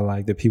saying how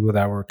like the people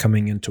that were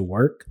coming into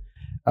work,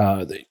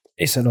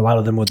 they said a lot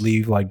of them would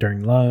leave like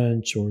during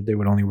lunch, or they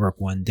would only work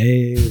one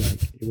day.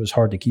 Like it was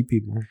hard to keep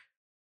people.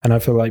 And I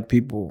feel like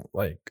people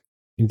like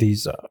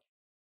these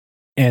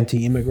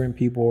anti-immigrant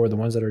people, or the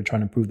ones that are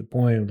trying to prove the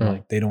point,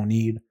 like they don't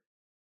need,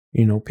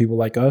 people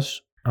like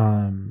us.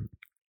 I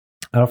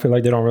don't feel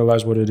like they don't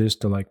realize what it is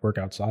to like work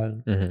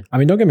outside. I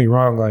mean, don't get me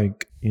wrong.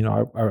 Like,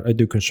 I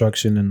do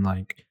construction, and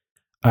like,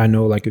 I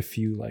know like a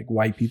few like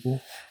white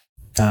people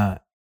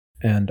that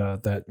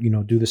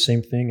do the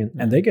same thing,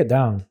 and they get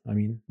down. I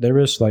mean, there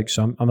is like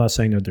some, I'm not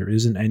saying that there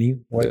isn't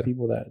any white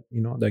people that,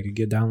 that could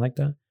get down like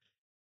that.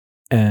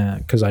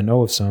 And cause I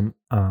know of some,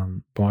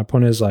 but my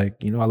point is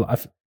like,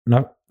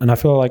 I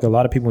feel like a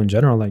lot of people in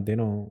general, like they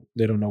don't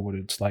know what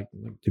it's like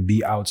to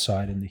be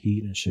outside in the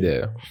heat and shit.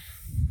 Yeah.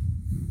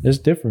 It's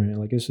different.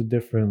 Like it's a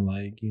different,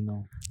 like,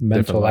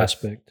 mental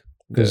aspect.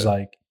 Cause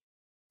like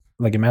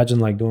imagine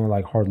like doing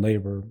like hard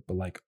labor, but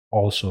like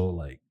also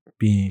like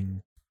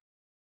being,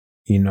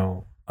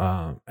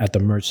 at the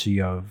mercy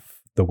of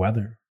the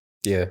weather.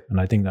 Yeah. And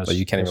I think that's like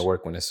you can't even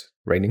work when it's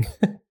raining.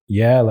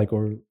 Yeah, like,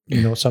 or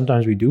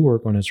sometimes we do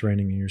work when it's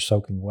raining and you're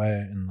soaking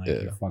wet and like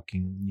you're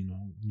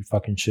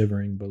fucking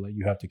shivering, but like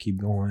you have to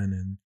keep going,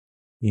 and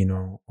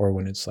or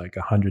when it's like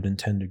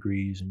 110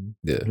 degrees and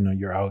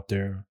you're out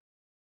there,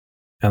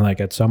 and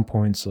like at some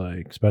points,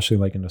 like especially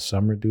like in the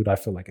summer, dude, I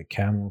feel like a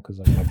camel because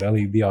like my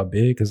belly be all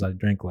big because I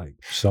drink like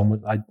so much.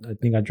 I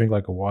think I drink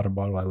like a water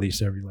bottle at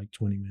least every like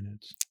 20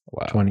 minutes,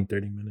 30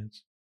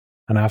 minutes,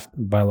 and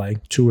by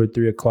like 2 or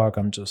 3 o'clock,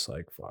 I'm just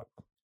like, fuck.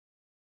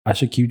 I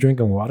should keep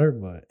drinking water,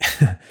 but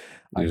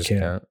I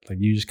can't. Like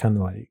you just kind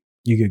of like,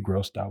 you get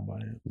grossed out by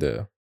it.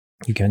 Yeah.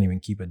 You can't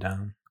even keep it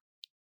down.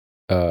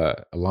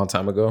 A long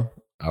time ago,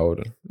 not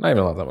even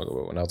a long time ago,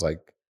 but when I was like,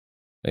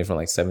 maybe from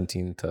like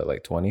 17 to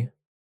like 20,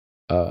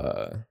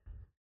 I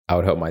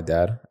would help my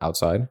dad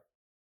outside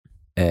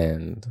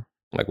and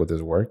like with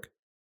his work.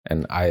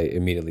 And I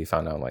immediately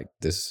found out like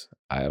this,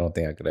 I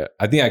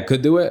think I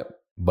could do it,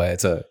 but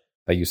it's like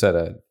you said,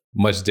 a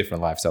much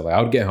different lifestyle. Like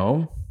I would get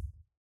home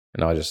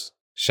and I would just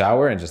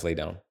shower and just lay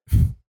down.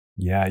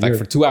 Yeah. Like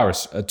for 2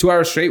 hours, 2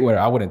 hours straight where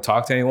I wouldn't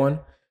talk to anyone.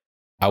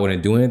 I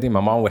wouldn't do anything.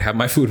 My mom would have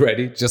my food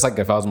ready, just like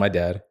if I was my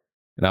dad.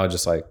 And I would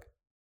just like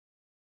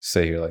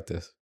sit here like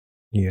this.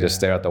 Yeah. Just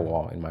stare at the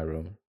wall in my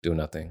room, do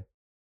nothing.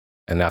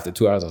 And after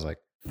 2 hours, I was like,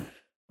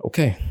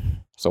 okay,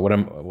 so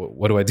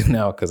what do I do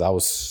now? Because I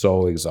was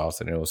so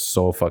exhausted and it was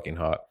so fucking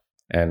hot.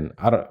 And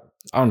I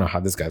don't know how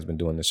this guy's been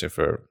doing this shit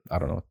for,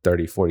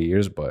 30, 40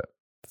 years, but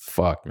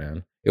fuck,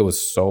 man. It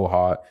was so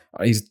hot.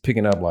 He's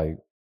picking up like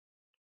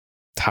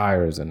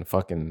tires and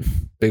fucking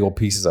big old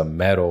pieces of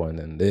metal and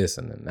then this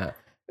and then that.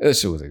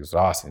 This shit was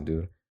exhausting,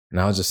 dude. And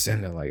I was just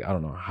sitting there like, I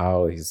don't know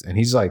how he's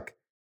like,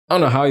 I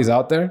don't know how he's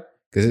out there.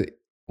 Because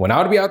when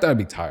I would be out there, I'd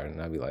be tired.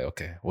 And I'd be like,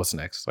 okay, what's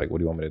next? Like, what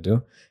do you want me to do?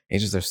 And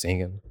he's just there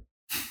singing,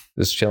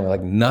 just chilling,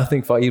 like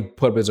nothing. He'd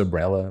put up his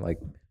umbrella. Like,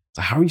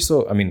 how are you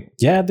so,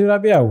 yeah, dude,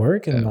 I'd be at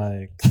work and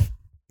like,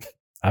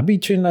 I'd be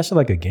treating that shit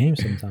like a game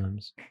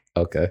sometimes.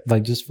 Okay.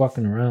 Like just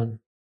fucking around.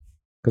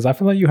 Because I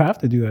feel like you have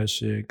to do that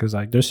shit. Because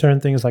like there's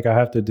certain things like I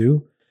have to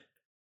do.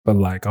 But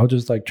like I'll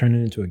just like turn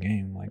it into a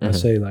game. Like I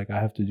say like I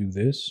have to do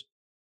this.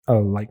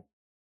 Like,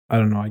 I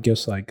don't know. I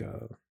guess like,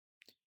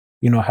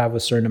 have a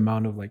certain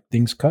amount of like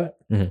things cut.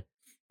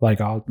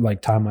 Like I'll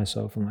like time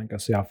myself and like I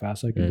see how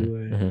fast I can do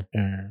it.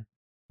 And,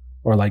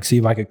 or like see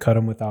if I could cut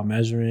them without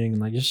measuring.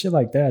 And like just shit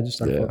like that. Just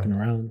start fucking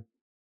around.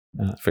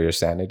 For your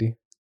sanity?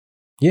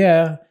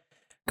 Yeah.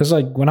 Because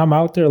like when I'm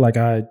out there, like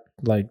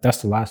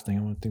that's the last thing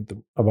I want to think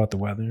about the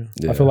weather.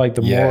 Yeah. I feel like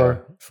the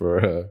more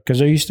because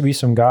there used to be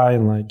some guy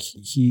and like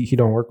he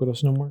don't work with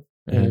us no more,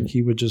 and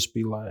he would just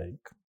be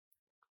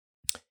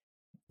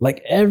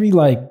like every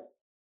like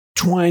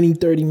 20,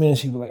 30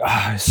 minutes he'd be like,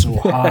 it's so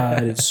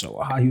hot, it's so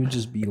hot. He would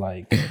just be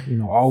like,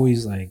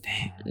 always like,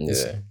 damn.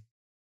 Yeah.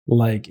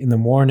 Like in the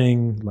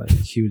morning, like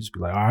he would just be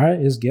like, all right,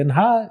 it's getting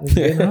hot,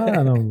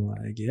 and I'm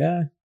like,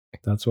 yeah,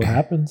 that's what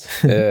happens.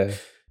 Yeah.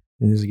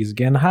 And he's like, it's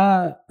getting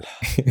hot.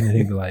 And then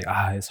he'd be like,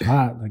 it's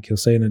hot. Like he'll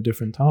say it in a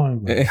different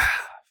tone. Like,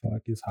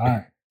 fuck, it's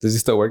hot. Does he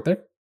still work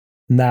there?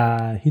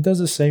 Nah, he does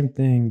the same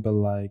thing, but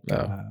like,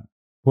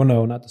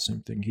 no, not the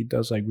same thing. He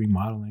does like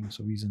remodeling,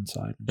 so he's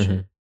inside and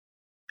shit.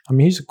 I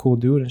mean, he's a cool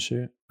dude and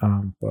shit.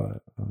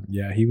 But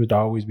yeah, he would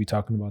always be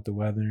talking about the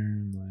weather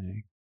and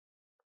like,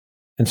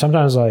 and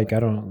sometimes like,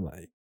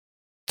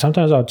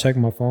 sometimes I'll check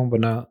my phone, but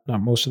not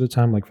most of the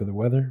time, like for the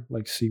weather,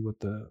 like see what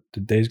the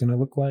day's going to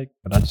look like.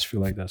 But I just feel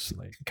like that's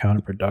like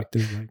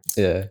counterproductive. Like,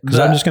 yeah. Because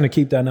I'm just going to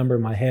keep that number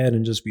in my head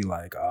and just be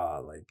like,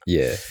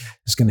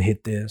 it's going to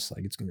hit this.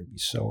 Like it's going to be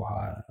so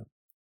hot.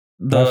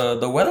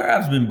 The weather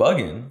app's been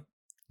bugging.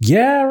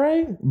 Yeah,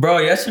 right. Bro,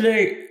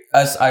 yesterday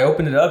I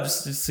opened it up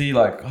just to see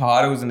like how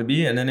hot it was gonna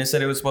be, and then they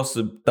said it was supposed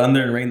to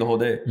thunder and rain the whole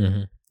day.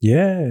 Mm-hmm.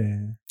 Yeah.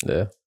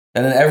 Yeah.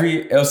 And then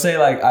it'll say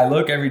like I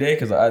look every day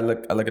because I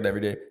look at it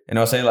every day, and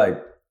it'll say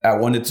like at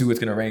 1 to 2 it's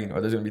gonna rain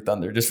or there's gonna be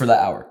thunder just for that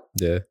hour.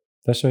 Yeah.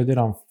 That's what I did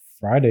on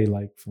Friday,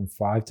 like from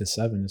 5 to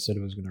 7. It said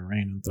it was gonna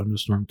rain and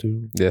thunderstorm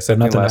too. Yeah. Same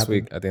thing nothing last happened.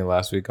 week. I think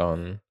last week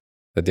on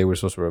the day we're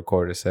supposed to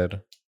record, it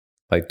said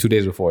like 2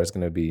 days before it's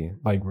gonna be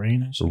Like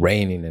rain and shit.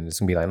 raining and it's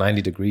gonna be like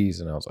 90 degrees,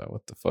 and I was like,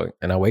 what the fuck?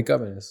 And I wake up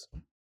and it's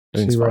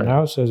See, right fine.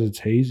 now it says it's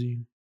hazy.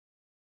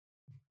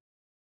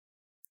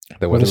 The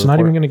But weather it's not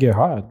even report- gonna get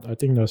hot. I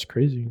think that's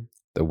crazy.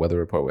 the weather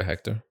report with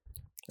Hector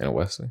and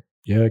Wesley.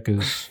 Yeah,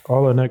 because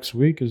all of next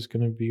week is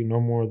gonna be no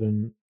more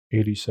than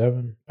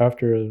 87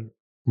 after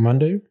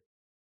Monday.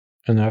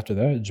 And after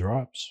that, it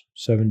drops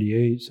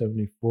 78,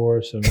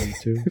 74,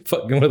 72.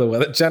 Fucking with the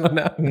weather channel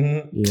now.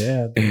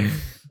 Yeah.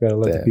 Gotta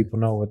let the Damn. people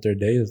know what their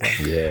day is like.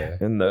 Yeah.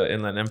 In the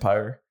Inland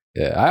Empire.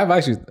 Yeah. I've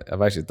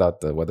actually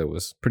thought the weather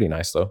was pretty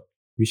nice though.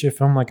 We should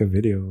film like a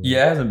video.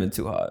 Yeah, it hasn't been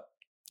too hot.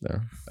 Yeah.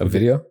 A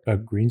video? A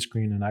green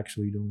screen and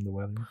actually doing the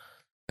weather.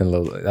 And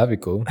that'd be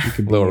cool. You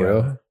could be Little a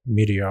real.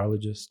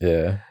 meteorologist.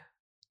 Yeah.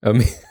 I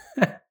mean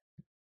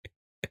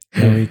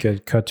Then we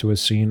could cut to a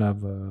scene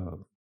of a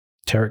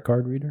tarot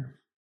card reader.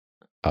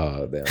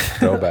 oh damn.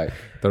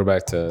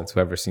 Throwback to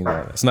whoever seen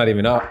that. It's not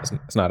even up.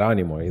 It's not out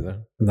anymore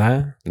either.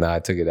 Nah, Nah, I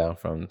took it down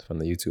from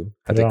the YouTube.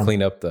 I had Put it to on.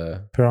 clean up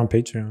the put it on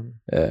Patreon.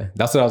 yeah.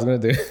 That's what I was gonna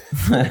do.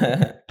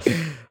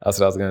 That's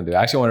what I was gonna do.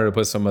 I actually wanted to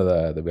put some of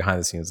the behind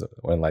the scenes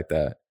when like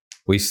that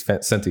we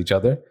sent to each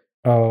other.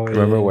 Oh,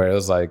 Remember yeah. where it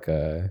was like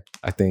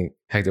I think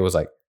Hector was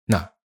like,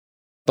 nah,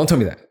 don't tell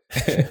me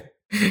that.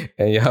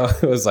 And yo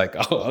it was like,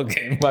 oh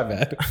okay, my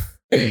bad.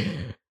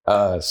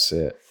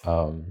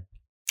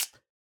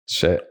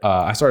 Shit.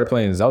 I started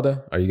playing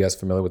Zelda. Are you guys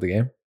familiar with the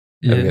game?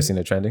 Have you guys seen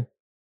it trending?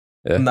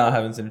 Yeah. No, I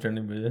haven't seen it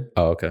trending, but yeah.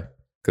 Oh, okay.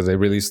 Because they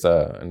released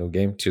a new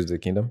game, Tears of the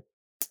Kingdom,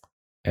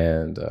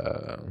 and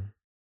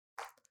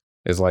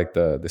it's like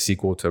the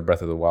sequel to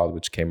Breath of the Wild,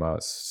 which came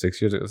out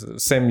 6 years ago. It's the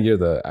same year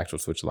the actual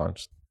Switch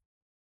launched.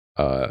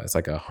 It's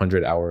like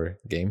 100-hour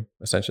game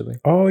essentially.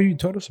 Oh, you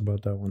told us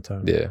about that one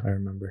time. Yeah. I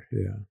remember.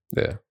 Yeah.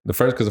 Yeah, the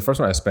first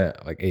one I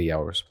spent like 80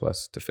 hours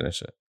plus to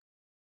finish it,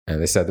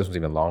 and they said this was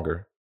even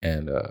longer.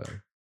 And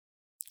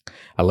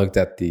I looked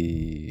at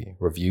the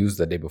reviews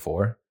the day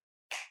before,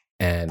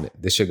 and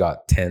this shit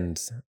got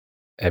tens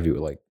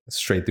like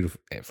straight through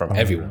from Oh,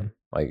 everyone.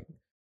 Like,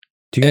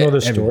 Do you know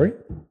the everyone.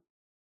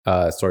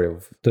 story? Story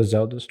of The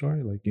Zelda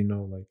story? Like, you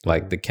know,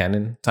 like the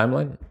canon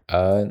timeline.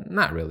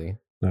 Not really.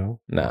 No?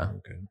 Nah.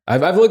 Okay.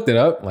 I've looked it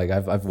up. Like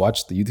I've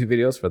watched the YouTube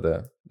videos for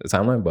the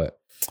timeline, but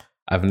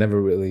I've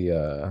never really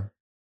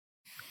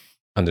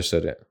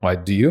understood it. Why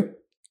do you?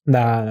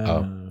 Nah.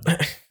 Oh.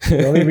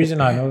 The only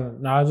reason I know,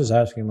 I was just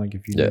asking, like,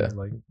 if you Yeah. know,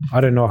 like,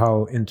 I didn't know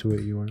how into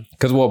it you were.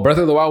 Because Breath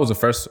of the Wild was the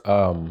first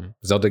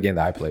Zelda game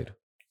that I played.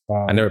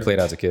 Wow. I never played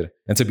as a kid,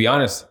 and to be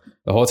honest,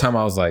 the whole time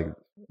I was like,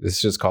 "This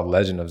is just called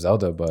Legend of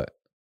Zelda," but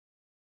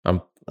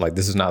I'm like,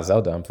 "This is not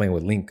Zelda. I'm playing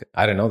with Link."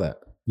 I didn't know that.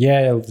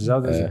 Yeah,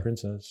 Zelda's Yeah. a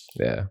princess.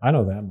 Yeah, I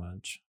know that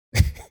much.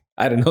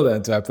 I didn't know that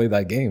until I played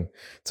that game.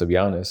 To be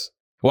honest,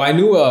 well,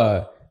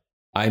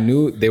 I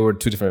knew they were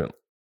two different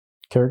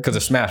Character. because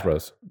of Smash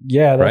Bros.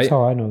 Yeah, that's right?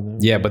 how I know them.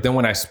 Yeah, but then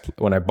when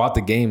I bought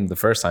the game the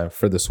first time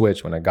for the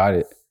Switch, when I got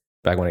it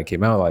back when it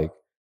came out, like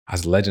I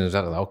was Legend of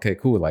Zelda. Like, okay,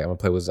 cool. Like I'm gonna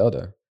play with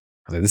Zelda.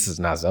 I was like, this is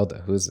not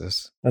Zelda. Who is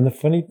this? And the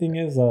funny thing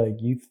is, like,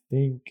 you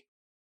think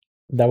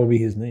that would be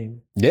his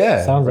name.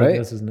 Yeah, Sounds right. like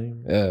that's his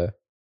name. Yeah,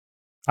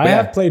 I yeah.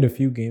 have played a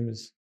few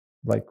games,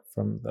 like,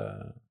 from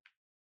the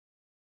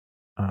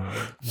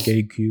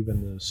GameCube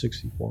and the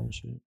 64 and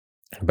shit.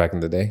 back in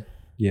the day,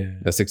 Yeah.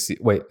 the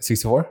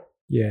 64.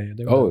 Yeah,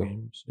 they were Oh.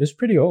 games. It's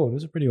pretty old.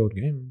 It's a pretty old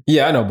game.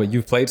 Yeah, I know, but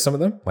you've played some of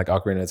them, like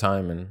Ocarina of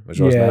Time and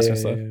Majora's Mask and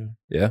stuff. yeah.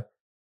 Yeah.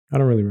 I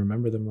don't really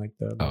remember them like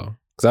that. but- Oh,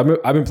 because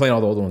I've been playing all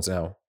the old ones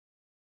now.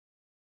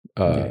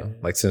 Yeah.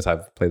 Like since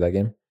I've played that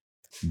game,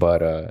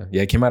 but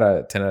yeah, it came out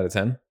at 10 out of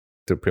 10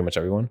 to pretty much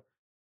everyone.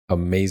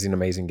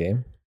 Amazing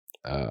game.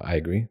 I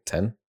agree,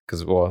 10.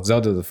 Because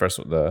Zelda, the first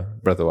one, the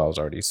Breath of the Wild was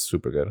already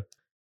super good.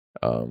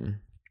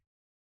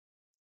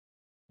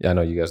 Yeah, I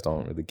know you guys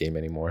don't really game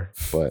anymore,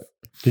 but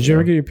Did you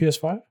ever get your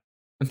PS5?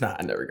 Nah,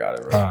 I never got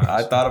it, bro. Ah,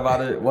 I thought about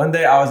it. One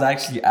day I was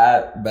actually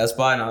at Best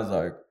Buy and I was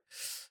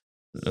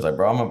like,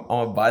 bro, I'm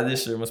gonna buy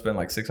this shit. I'm gonna spend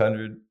like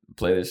 $600,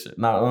 play this shit.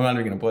 No, I'm not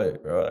even gonna play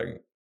it, bro.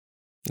 Like,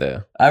 yeah,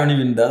 I haven't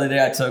even. The other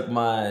day I took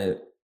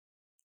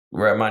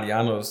we're at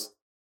Mariano's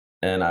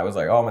and I was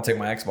like, oh, I'm gonna take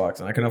my Xbox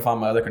and I couldn't find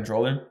my other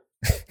controller.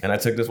 And I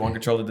took this one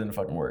controller, didn't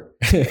fucking work.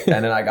 And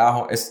then I got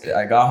home.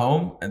 I got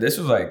home and this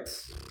was like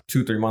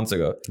 2-3 months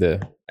ago. yeah.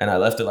 And I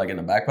left it like in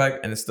a backpack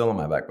and it's still in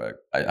my backpack.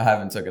 I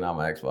haven't taken out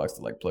my Xbox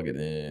to like plug it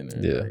in or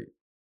Yeah. like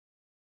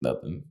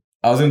nothing.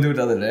 I was gonna do it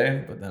the other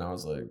day, but then I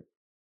was like,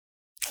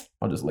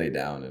 I'll just lay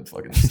down and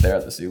fucking stare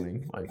at the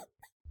ceiling. Like,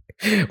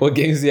 What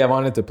games do you have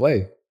on it to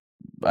play?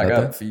 I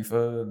got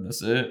FIFA,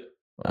 that's it.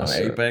 Oh,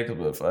 shit. Apex,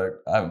 but fuck,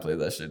 I haven't played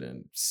that shit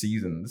in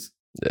seasons.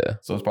 Yeah.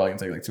 So it's probably gonna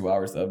take like 2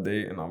 hours to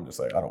update, and I'm just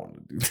like, I don't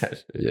want to do that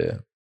shit. Yeah.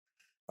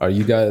 Are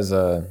you guys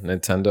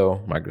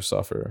Nintendo,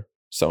 Microsoft, or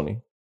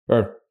Sony?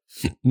 Or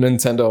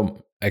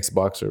Nintendo,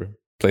 Xbox, or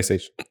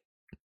PlayStation?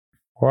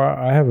 Well,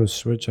 I have a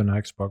Switch and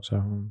Xbox at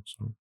home.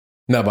 So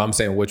No, but I'm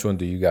saying which one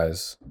do you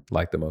guys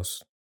like the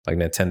most? Like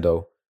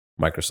Nintendo,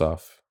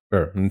 Microsoft,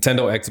 or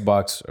Nintendo,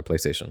 Xbox, or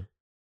PlayStation?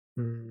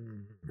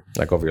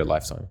 Like over your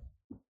lifetime.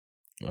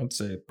 I'd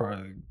say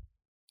probably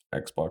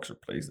Xbox or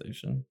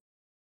PlayStation.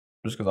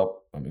 Just because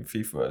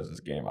FIFA is this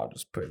game I'll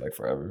just play like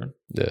forever.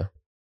 Yeah.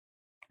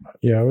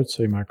 yeah, I would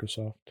say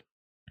Microsoft.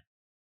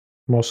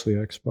 Mostly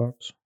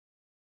Xbox.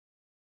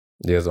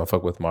 You guys don't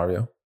fuck with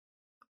Mario?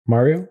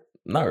 Mario?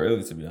 Not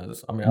really, to be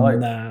honest. I mean, I like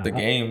Nah. the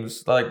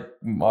games, like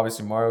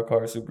obviously Mario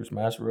Kart, Super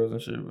Smash Bros. And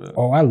shit. But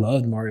Oh, I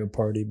loved Mario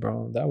Party,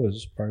 bro. That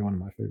was probably one of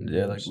my favorite.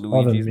 yeah, like games.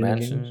 All the Luigi's mini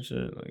Mansion games. and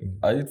shit. Like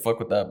I did fuck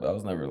with that, but I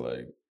was never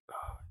like,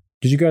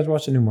 Did you guys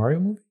watch the new Mario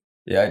movie?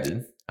 yeah, I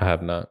did. I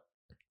have not.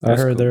 I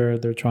That's heard cool.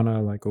 they're trying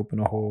to like open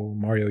a whole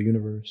Mario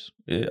universe.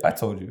 Yeah, I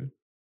told you.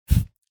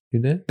 You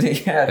did?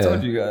 Yeah, I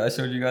told you guys. I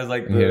showed you guys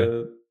like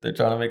Yeah. they're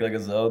trying to make like a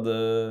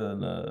Zelda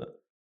and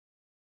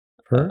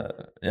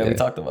Her? yeah, Yeah. we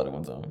talked about it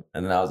one time,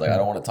 and then I was like, I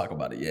don't want to talk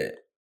about it yet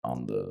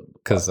on the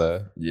Because,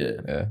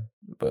 yeah,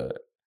 but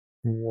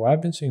Well,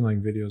 I've been seeing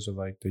like videos of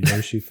like the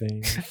Yoshi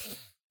thing.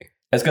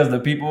 it's because the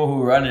people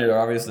who run it are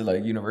obviously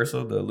like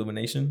Universal, the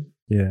Illumination,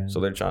 Yeah. so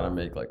they're trying to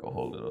make like a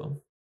whole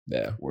little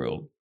yeah.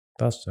 world.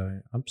 That's tight.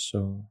 I'm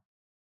so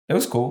It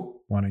was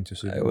cool. wanting to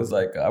see It was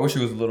like I wish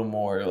it was a little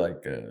more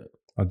like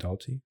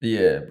adulty.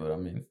 yeah, but I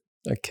mean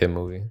A kid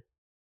movie.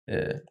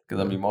 yeah,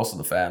 because I mean most of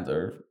the fans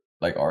are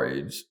like our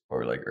age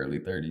or like early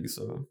 30s,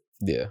 so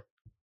Yeah.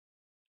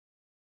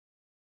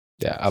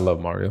 Yeah, I love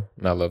Mario.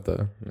 And I love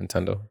the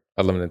Nintendo.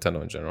 I love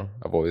Nintendo in general.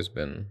 I've always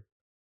been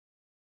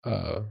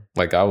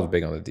like I was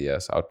big on the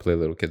DS. I would play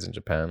little kids in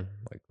Japan,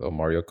 like the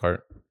Mario Kart.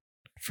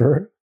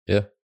 For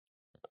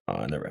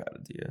I never had a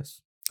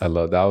DS. I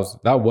love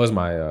that was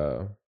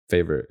my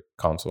favorite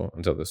console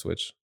until the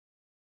Switch.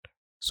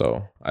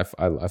 So I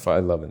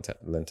love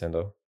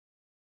Nintendo.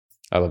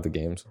 I love the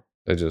games.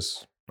 They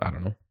just I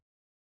don't know.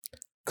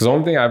 Because the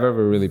only thing I've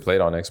ever really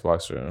played on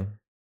Xbox was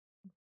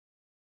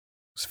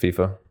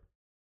FIFA,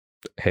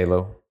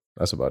 Halo.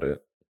 That's about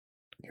it.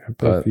 I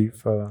played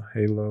FIFA,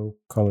 Halo,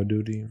 Call of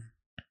Duty.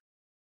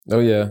 Oh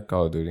yeah,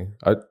 Call of Duty.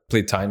 I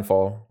played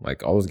Timefall.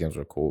 Like all those games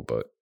were cool,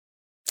 but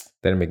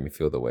they didn't make me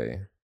feel the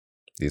way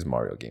these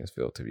Mario games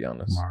feel. To be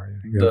honest,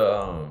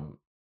 Mario.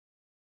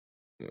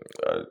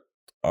 The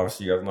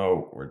obviously you guys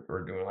know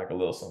we're doing like a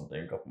little something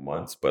in a couple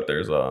months, but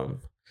there's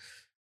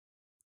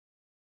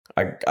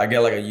I get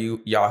like a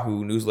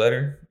Yahoo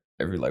newsletter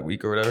every like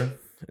week or whatever,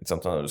 and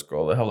sometimes I just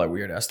scroll. They have like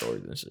weird ass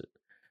stories and shit.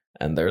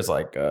 And there's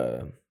like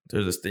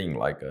there's this thing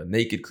like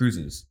naked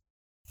cruises.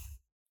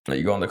 Like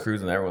you go on the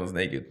cruise and everyone's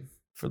naked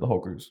for the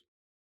whole cruise.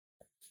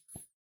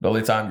 The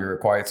only time you're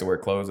required to wear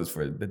clothes is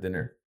for the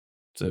dinner.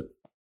 So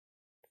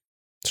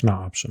It's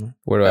not optional.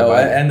 where do I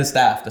buy it? and the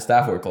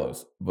staff wear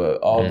clothes, but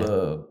all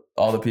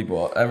the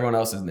people, everyone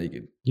else is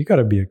naked. You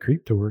gotta be a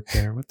creep to work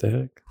there. What the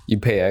heck? You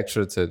pay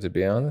extra to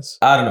be honest.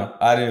 I don't know.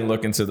 I didn't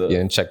look into the You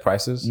didn't check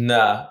prices.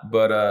 nah,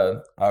 but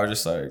I was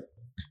just like,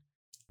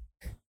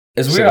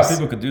 it's weird how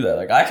people could do that.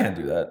 Like I can't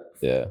do that.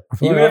 Yeah, I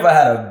feel Even like if I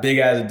had a big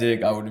ass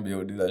dick, I wouldn't be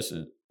able to do that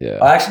shit.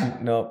 yeah.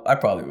 Actually, no, I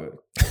probably would.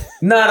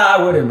 Nah,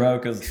 I wouldn't, bro,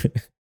 because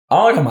I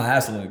don't like how my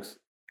ass looks.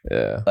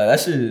 Yeah. Like that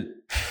shit,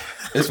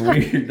 it's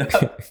weird.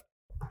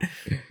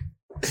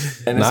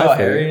 And it's Nah, I all feel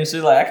hairy you. and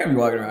shit. Like I can't be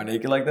walking around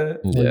naked like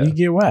that. well, Yeah. you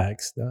get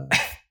waxed. Nah,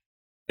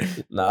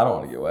 I don't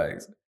want to get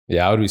waxed.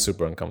 Yeah, I would be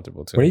super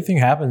uncomfortable too. What do you think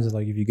happens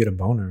like if you get a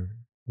boner?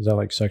 Is that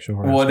like sexual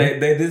harassment? Well,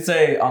 they did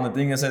say on the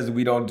thing it says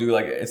we don't do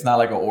like it's not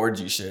like an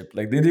orgy ship.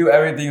 Like they do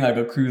everything like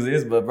a cruise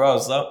is, but bro,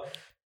 so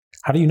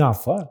How do you not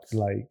fuck?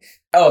 Like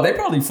they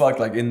probably fucked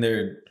like in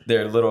their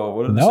little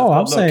what are No, shit called?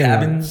 I'm Little saying-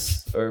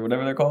 cabins or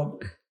whatever they're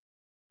called.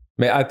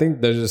 Man, I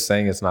think they're just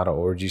saying it's not an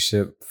orgy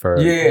ship for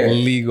Yeah.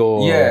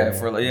 legal Yeah,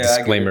 for like I get it.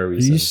 disclaimer you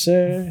reasons.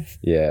 say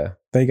Yeah.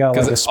 they got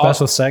 'Cause like a it's all-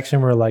 special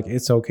section where like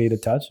it's okay to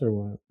touch or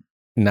what?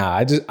 Nah,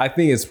 I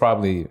think it's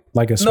probably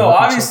Like a No, smoking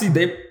obviously section?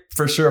 they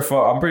for sure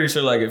fuck. I'm pretty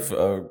sure like if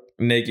a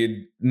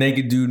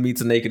naked dude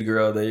meets a naked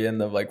girl, they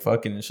end up like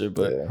fucking and shit.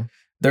 But yeah.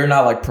 they're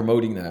not like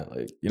promoting that,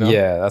 like you know.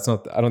 Yeah, that's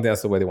not. I don't think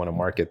that's the way they want to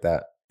market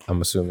that.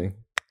 I'm assuming.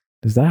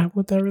 Is that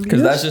what that really is?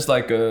 Because that's just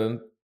like a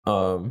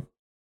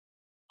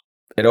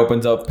it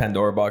opens up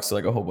Pandora box to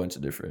like a whole bunch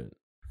of different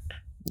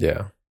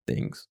Yeah.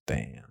 things.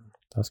 damn.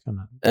 That's kind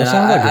of. And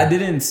I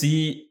didn't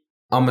see.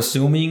 I'm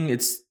assuming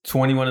it's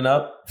 21 and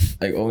up,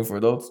 like only for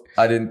adults.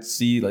 I didn't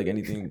see like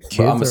anything.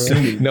 But I'm Kids are-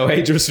 assuming. No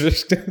age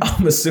restriction.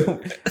 I'm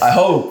assuming. I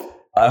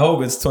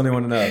hope it's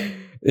 21 and up.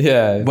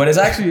 Yeah. But it's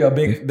actually a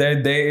big.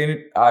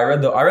 I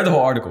read the whole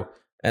article,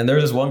 and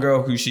there's this one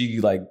girl who she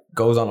like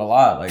goes on a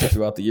lot like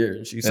throughout the year,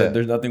 and she said Yeah.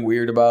 there's nothing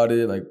weird about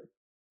it. Like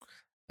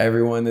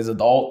everyone is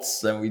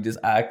adults, and we just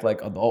act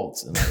like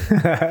adults. And,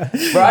 like,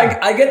 bro,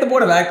 I get the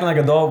point of acting like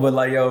adult, but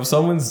like yo,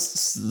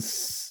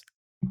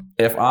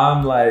 if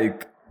I'm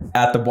like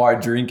at the bar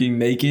drinking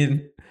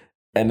naked,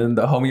 and then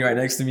the homie right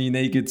next to me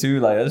naked too.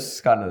 Like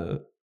that's kind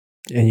of.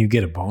 And you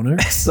get a boner?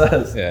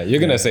 Yeah,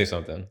 you're gonna say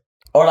something.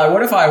 Or like,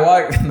 what if I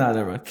walk? Nah,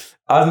 never mind.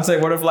 I was gonna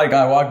say, what if like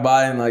I walk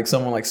by and like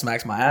someone like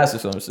smacks my ass or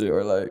some shit,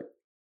 or like,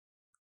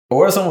 or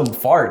what if someone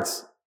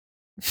farts,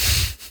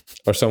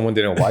 or someone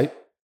didn't wipe,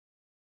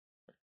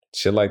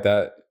 shit like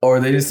that, or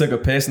they just took a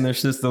piss and their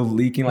shit's still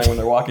leaking like when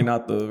they're walking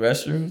out the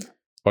restroom,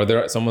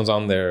 or someone's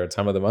on their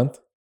time of the month.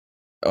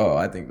 Oh,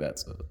 I think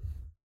that's.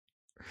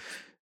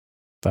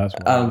 That's.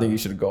 I don't think you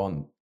should go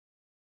on.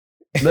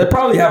 They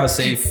probably have a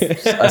safe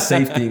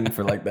thing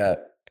for like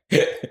that.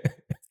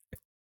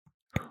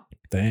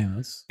 Damn,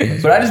 that's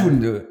But I just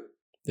wouldn't do it.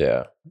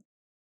 Yeah.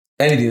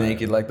 Anything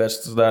naked like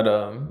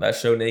that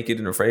show Naked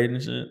and Afraid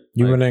and shit.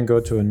 You like, wouldn't go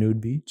to a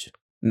nude beach?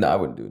 No, I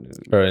wouldn't do it.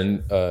 Or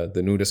in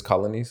the nudist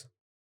colonies.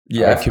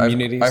 Yeah,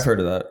 communities. I've heard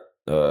of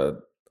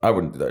that. I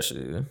wouldn't do that shit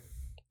either.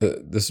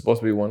 There's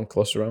supposed to be one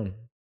close around.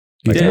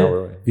 Like Yeah. an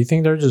hour away. You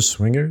think they're just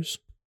swingers?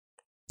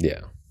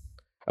 Yeah.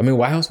 I mean,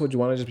 why else would you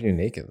want to just be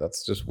naked?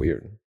 That's just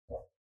weird.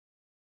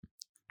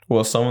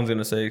 Well, someone's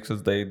gonna say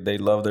because they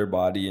love their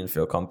body and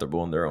feel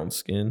comfortable in their own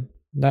skin.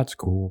 That's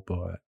cool,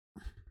 but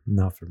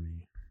not for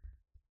me.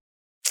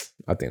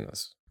 I think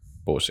that's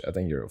bullshit. I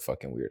think you're a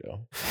fucking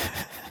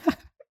weirdo.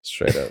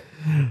 Straight up.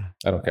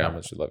 I don't care how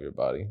much you love your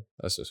body.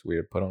 That's just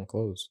weird. Put on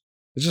clothes.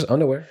 It's just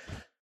underwear.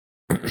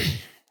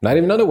 Not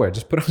even underwear.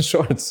 Just put on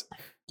shorts.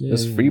 Yeah,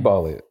 Just free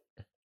ball it.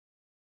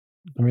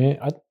 I mean,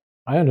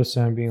 I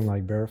understand being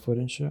like barefoot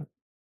and shit.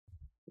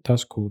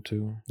 That's cool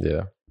too.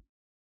 Yeah.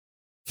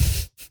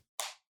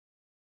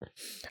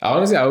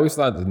 Honestly, I always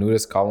thought the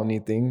nudist colony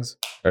things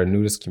or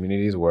nudist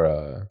communities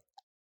were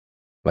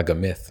like a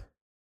myth,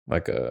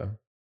 like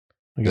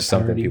just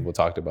something parody. people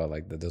talked about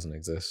like that doesn't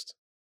exist.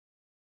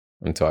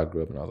 Until I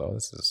grew up and I was like, oh,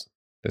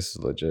 this is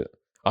legit.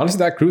 Honestly,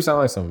 that cruise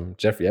sounded like some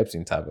Jeffrey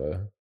Epstein type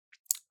of.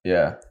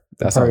 Yeah,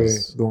 That Probably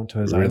sounds going to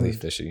his really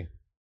island. fishy.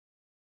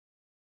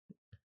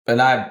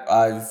 and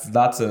I've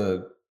not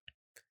to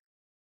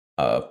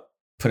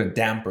put a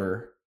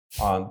damper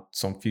on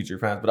some future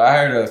plans, but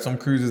I heard some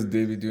cruises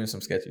did be doing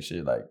some sketchy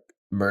shit like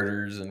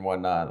murders and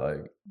whatnot.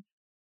 Like,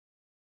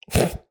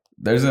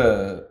 there's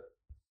actually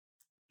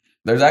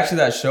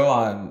that show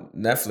on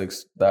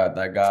Netflix that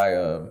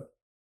guy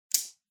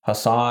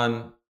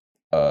Hassan,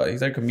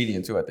 he's a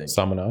comedian too, I think.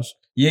 Samanaj.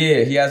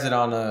 Yeah, he has it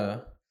on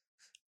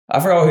I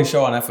forgot what his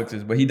show on Netflix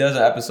is, but he does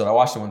an episode. I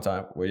watched it one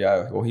time where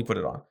he put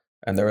it on,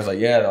 and there was like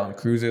on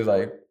cruises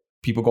like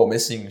people go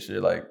missing and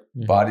shit, like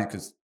bodies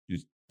because you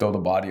throw the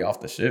body off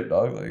the ship,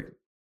 dog. Like,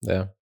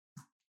 Yeah.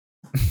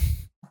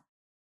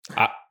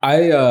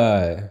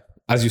 I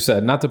as you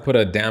said, not to put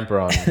a damper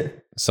on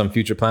some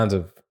future plans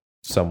of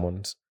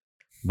someone's,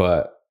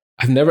 but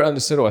I've never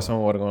understood why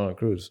someone would go on a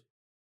cruise.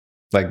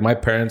 Like my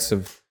parents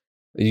have,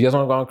 you guys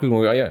want to go on a cruise? And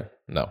we go, yeah,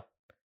 no.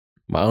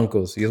 My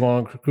uncles, you guys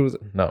want to go on a cruise?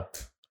 No.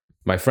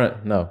 My friend,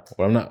 no.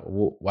 Well, I'm not.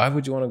 Well, why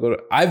would you want to go to?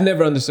 I've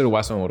never understood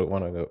why someone would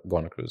want to go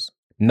on a cruise.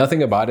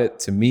 Nothing about it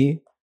to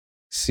me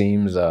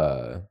seems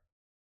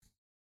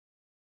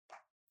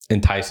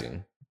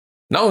enticing.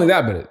 Not only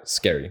that, but it's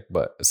scary.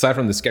 But aside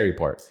from the scary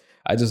part,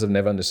 I just have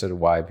never understood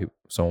why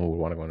someone would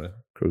want to go on a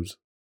cruise.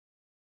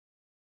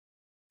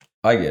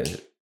 I get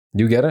it.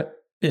 You get it?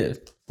 Yeah.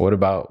 What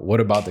about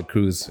the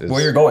cruise?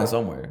 Well, you're going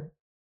somewhere.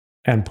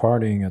 And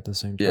partying at the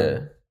same time. Yeah.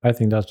 I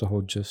think that's the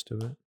whole gist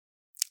of it.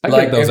 I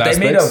Like get those if they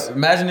made aspects.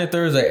 imagine if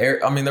there was there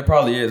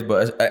probably is,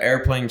 but an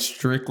airplane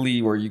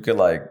strictly where you could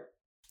like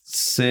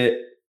sit,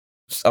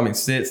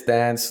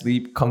 stand,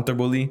 sleep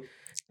comfortably,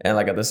 and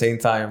like at the same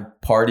time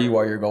party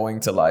while you're going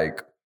to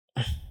like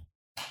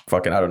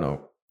fucking, I don't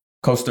know,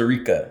 Costa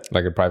Rica.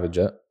 Like a private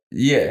jet.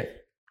 Yeah.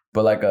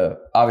 But like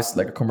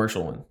obviously like a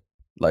commercial one.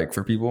 Like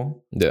for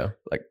people. Yeah.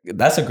 Like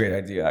that's a great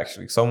idea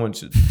actually. Someone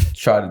should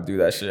try to do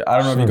that shit. I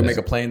don't know if you can make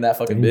a plane that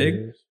fucking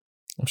big.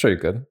 I'm sure you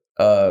could.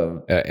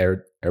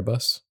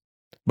 Airbus.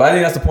 But I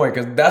think that's the point,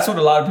 because that's what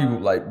a lot of people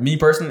like. Me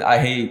personally, I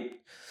hate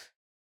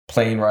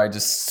plane ride,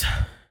 just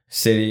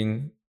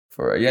sitting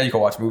for. Yeah, you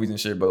can watch movies and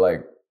shit, but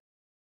like,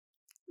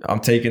 I'm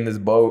taking this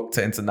boat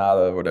to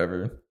Ensenada or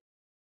whatever.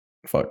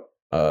 Fuck.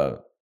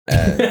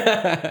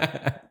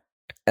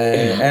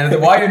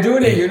 And while you're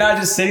doing it, you're not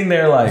just sitting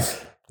there like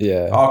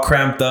all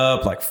cramped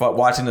up, like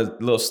watching a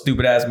little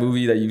stupid ass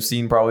movie that you've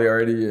seen probably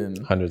already and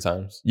 100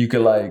 times. You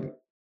could like.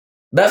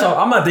 That's all.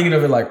 I'm not thinking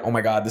of it like, oh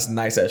my god, this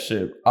nice ass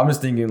ship. I'm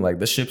just thinking like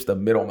the ship's the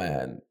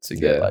middleman to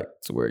get like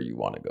to where you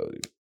want to go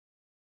to.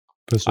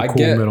 That's a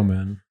cool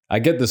middleman. I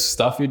get the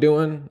stuff you're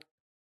doing.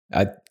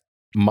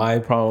 My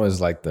problem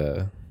is like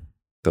the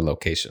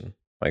location,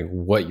 like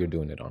what you're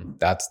doing it on.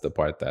 That's the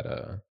part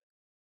that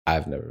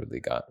I've never really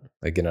got.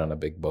 Like getting on a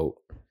big boat.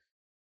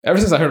 Ever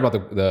since I heard about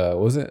the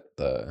what was it?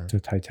 The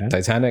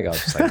Titanic, I was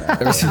just like,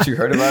 ever since you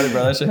heard about it,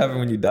 bro, that shit happened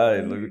when you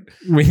died. Like,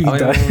 when you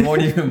died. We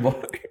weren't even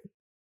born.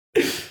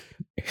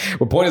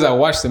 The point is, I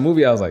watched the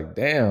movie. I was like,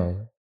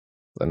 "Damn!"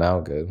 So now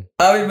I'm good.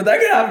 I mean, but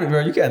that can happen, bro.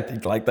 You can't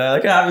think like that.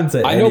 That can happen to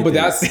I know, anything. but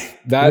that's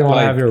that. You want to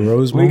like, have your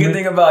rose we moment? can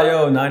think about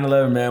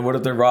 9/11, man. What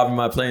if they're robbing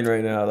my plane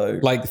right now?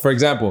 Like for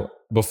example,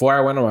 before I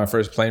went on my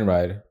first plane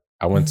ride,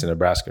 I went to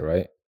Nebraska,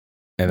 right?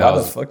 And Why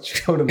the fuck did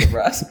you go to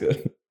Nebraska?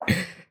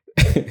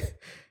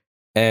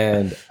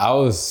 and I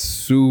was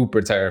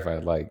super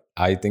terrified. Like,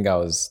 I think I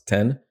was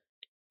 10, and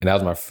that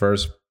was my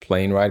first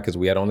plane ride because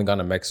we had only gone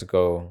to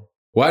Mexico.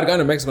 Well, I'd gone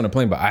to Mexico on a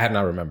plane, but I had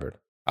not remembered.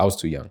 I was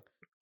too young.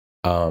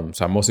 So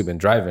I've mostly been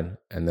driving,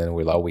 and then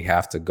we're like, we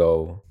have to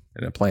go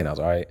in a plane. I was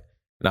all right.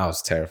 And I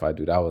was terrified,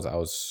 dude. I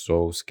was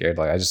so scared.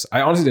 Like,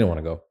 I honestly didn't want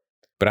to go,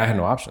 but I had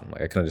no option.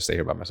 Like, I couldn't just stay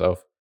here by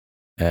myself.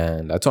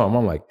 And I told my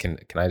mom, like, can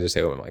I just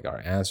stay with like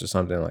our aunts or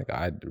something? Like,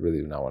 I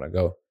really do not want to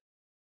go.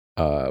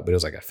 But it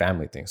was like a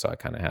family thing, so I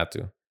kind of had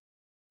to.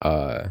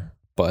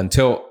 But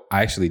until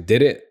I actually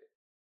did it,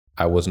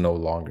 I was no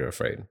longer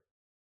afraid.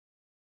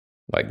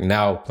 Like,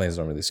 now planes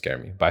don't really scare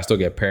me, but I still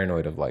get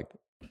paranoid of like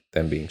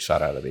them being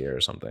shot out of the air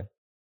or something.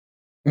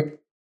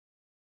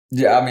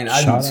 Yeah, I mean,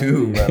 I Shot do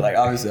too, but like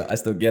obviously I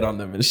still get on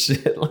them and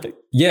shit. Like,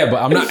 Yeah,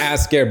 but I'm not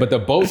as scared. But the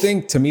boat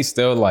thing to me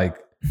still like,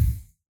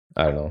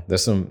 I don't know.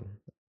 There's some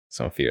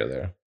fear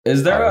there.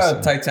 is there Obviously.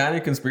 a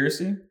Titanic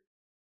conspiracy?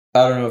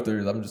 I don't know if there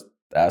is. I'm just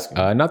asking.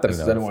 Not that I Does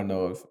know. anyone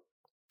know of?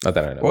 Not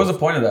that I know. What was the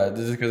point of that?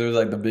 Just because it was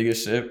like the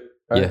biggest ship?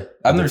 Right? Yeah.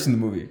 I've never seen the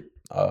movie.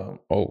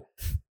 Oh,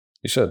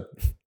 you should.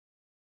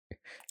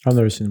 I've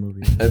never seen the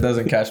movie. It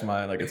doesn't catch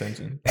my like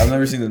attention. I've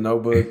never seen The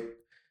Notebook.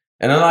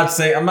 And I'm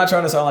not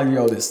trying to sound like,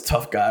 yo, this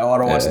tough guy. Oh, I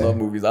don't watch love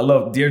movies. I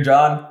love Dear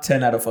John,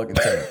 10 out of fucking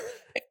 10.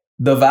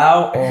 The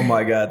Vow, oh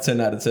my God,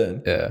 10 out of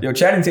 10. Yeah. Yo,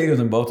 Channing Tatum's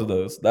in both of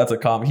those. That's a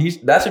comedy.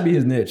 That should be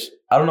his niche.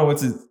 I don't know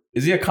what's his.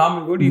 Is he a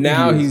comedy? What do you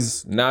think?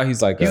 He's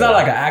like He's not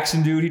like an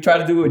action dude. He tried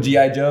to do it with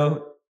G.I.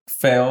 Joe.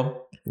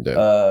 Fail.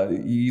 Yeah.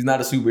 He's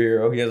not a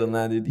superhero. He hasn't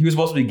landed. He was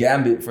supposed to be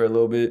Gambit for a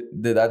little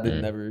bit. That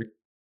never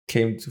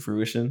came to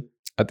fruition.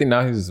 I think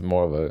now he's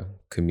more of a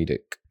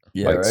comedic,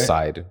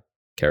 side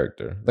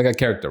character, like a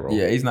character role.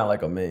 Yeah, he's not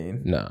like a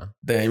main. Nah.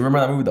 Damn, you remember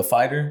that movie, The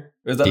Fighter?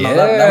 That movie's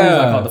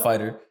not called The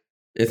Fighter.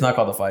 It's not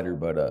called The Fighter,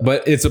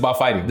 but it's about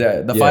fighting.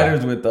 Yeah, The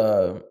Fighter's with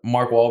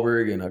Mark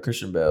Wahlberg and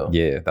Christian Bale.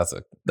 Yeah, that's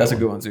a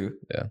good one too.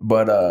 Yeah,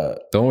 but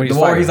the one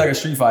where he's like a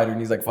street fighter and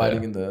he's like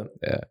fighting in the.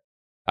 Yeah,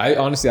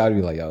 I'd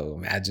be like, yo,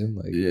 imagine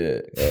like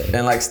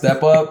and like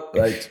Step Up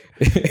like.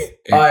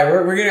 All right,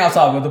 we're getting off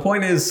topic, but the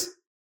point is,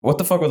 what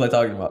the fuck was I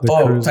talking about?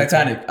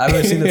 Titanic. I've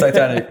never seen the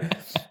Titanic.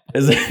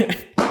 Is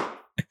it?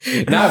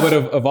 Nah, but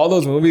of all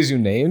those movies you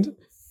named,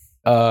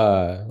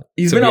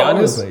 he's been all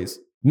over the place.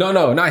 No,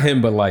 not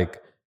him, but like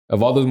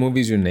of all those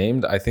movies you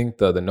named, I think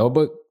the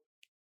Notebook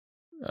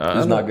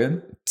is not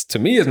good. To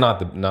me, it's not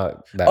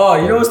that. Oh,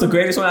 you know what's the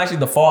greatest one? Actually,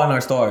 The Fault in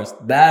Our Stars.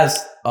 That's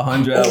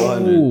 100 out of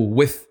 100.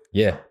 With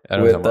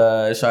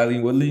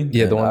Shailene Woodley.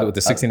 Yeah, the one with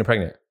the 16 and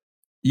pregnant.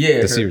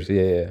 Yeah, the series.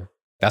 Yeah.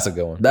 That's a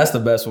good one. That's the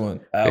best one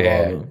out of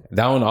all of them.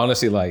 That one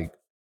honestly like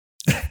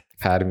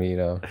had me,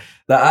 I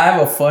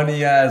have a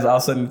funny ass. I'll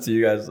send it to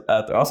you guys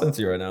after. I'll send it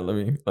to you right now. Let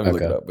me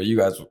look it up. But you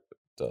guys,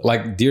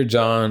 like Dear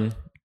John,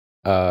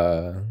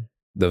 The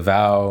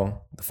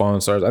Vow, The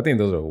Fallen Stars. I think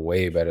those are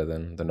way better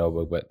than The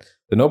Notebook. But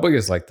The Notebook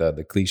is like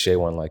the cliche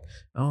one, like,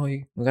 oh,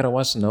 we gotta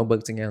watch The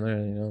Notebook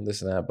together,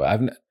 this and that.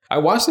 But I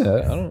watched it.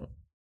 I don't.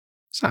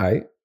 It's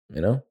alright,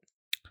 The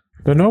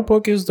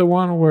Notebook is the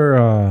one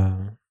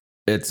where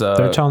it's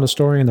they're telling the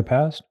story in the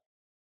past,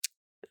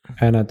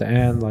 and at the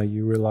end, like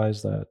you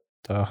realize that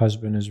the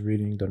husband is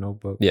reading the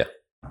Notebook. Yeah.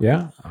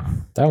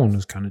 That one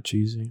was kind of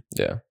cheesy.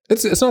 Yeah,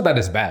 it's not that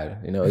it's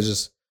bad. It's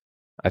just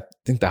I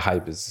think the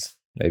hype is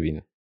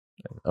maybe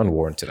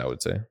unwarranted. I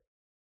would say.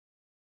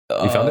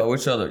 You found it?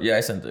 Which other? Yeah, I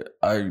sent it.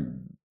 I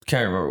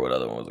can't remember what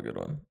other one was a good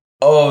one.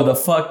 Oh, the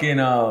fucking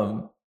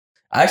I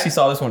actually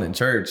saw this one in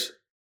church.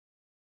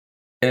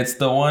 It's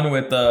the one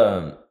with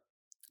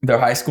they're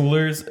high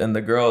schoolers and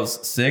the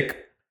girl's sick,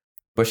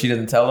 but she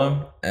doesn't tell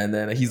him. And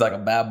then he's like a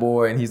bad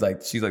boy and she's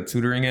like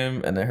tutoring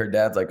him. And then her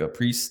dad's like a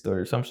priest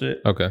or some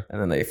shit. Okay.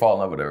 And then they fall in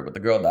love with her, but the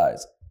girl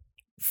dies.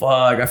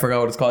 Fuck, I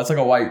forgot what it's called. It's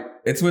like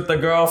it's with the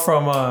girl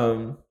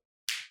from,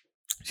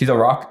 she's a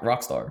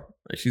rock star.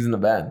 Like she's in the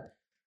band.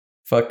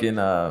 Fucking,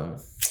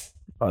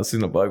 it's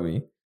gonna bug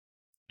me.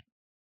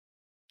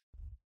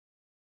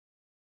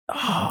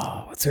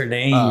 Oh, what's her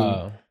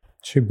name?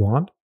 She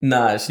blonde?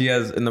 Nah,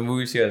 in the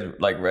movie, she has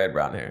like red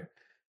brown hair.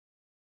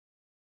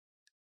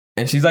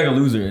 And she's like a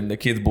loser and the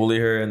kids bully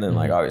her. And then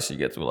like, obviously she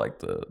gets with like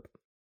the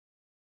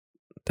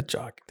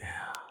jock.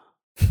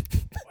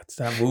 What's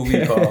that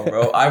movie called,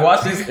 bro? I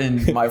watched this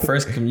in my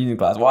first communion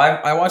class. Well,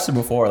 I watched it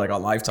before like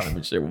on Lifetime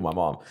and shit with my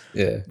mom.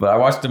 Yeah. But I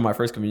watched it in my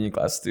first communion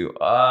class too.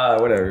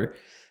 Whatever.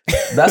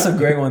 That's a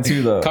great one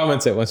too though.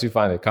 Comment it once you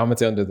find it.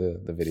 Comment it under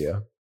the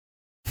video.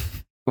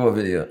 What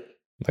video?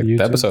 Like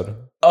the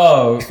episode.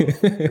 Oh,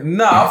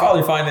 no, I'll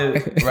probably find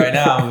it right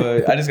now,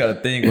 but I just got to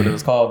think what it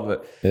was called.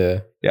 But yeah,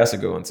 that's a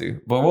good one too.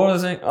 But what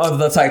was it? Oh,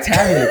 the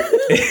Titanic.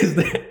 Is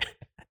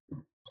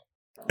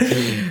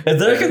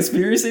there a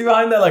conspiracy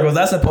behind that? Like, was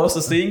that supposed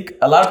to sink?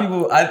 A lot of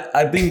people,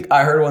 I think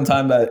I heard one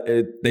time that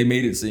they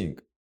made it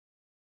sink.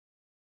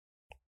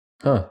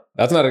 Huh.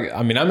 That's not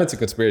I'm into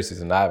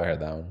conspiracies and I haven't heard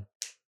that one.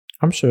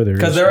 I'm sure there is.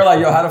 Because they were like,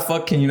 yo, how the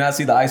fuck can you not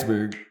see the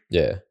iceberg?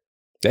 Yeah.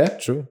 Yeah,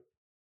 true.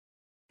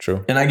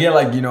 True. And I get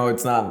like,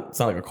 it's not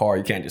like a car.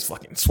 You can't just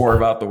fucking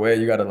swerve out the way.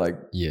 You gotta like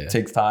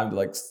takes time to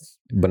like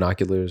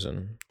binoculars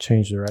and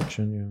change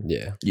direction.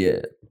 Yeah. I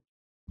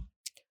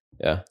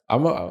think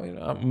I'm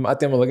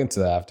gonna look into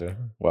that after.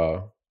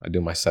 Well, I do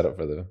my setup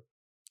for the.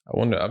 I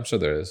wonder. I'm sure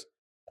there is.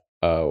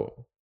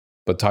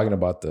 But talking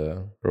about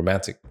the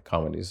romantic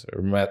comedies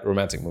or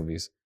romantic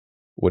movies,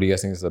 what do you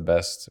guys think is the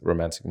best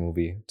romantic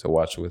movie to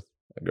watch with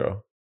a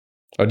girl?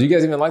 Or do you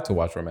guys even like to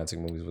watch romantic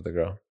movies with a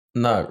girl?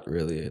 Not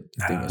really.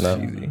 I think it's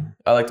cheesy.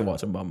 I like to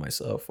watch them by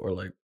myself or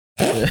like.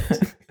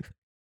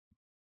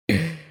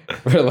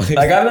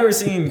 Like I've never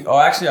seen. Oh,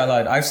 actually, I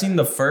lied. I've seen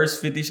the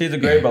first 50 Shades of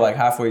Grey, but like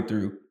halfway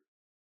through.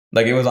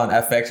 Like it was on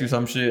FX or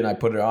some shit, and I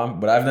put it on.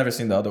 But I've never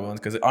seen the other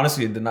ones because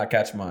honestly, it did not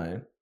catch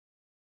my.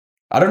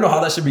 I don't know how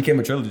that shit became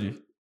a trilogy.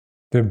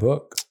 Good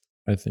book,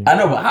 I think. I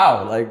know, but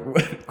how?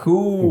 Like,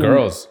 who?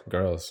 Girls.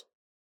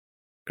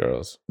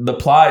 The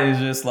plot is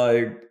just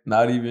like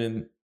not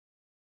even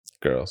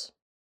girls.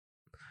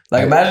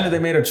 Like, imagine if they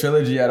made a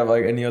trilogy out of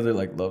like any other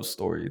like love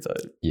story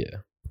type. Yeah,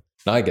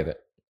 no, I get it.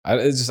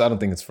 It's just I don't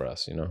think it's for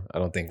us. I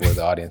don't think we're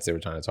the audience they were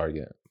trying to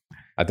target.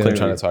 I think they're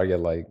trying to target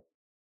like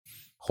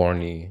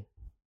horny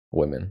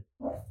women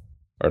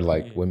or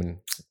like women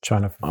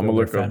trying to fulfill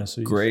their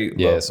fantasies.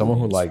 Great, someone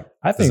who like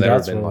I think has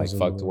that's never been like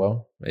fucked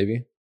well.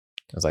 Maybe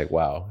it's like,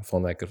 wow, if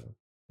only I could,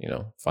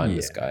 find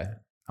this guy.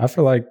 I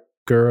feel like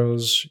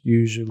girls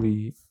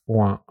usually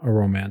want a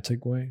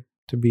romantic way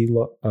to be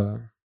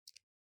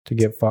to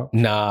get fucked.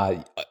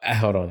 Nah,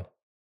 hold on.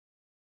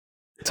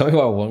 Tell me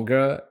about one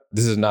girl.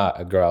 This is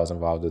not a girl I was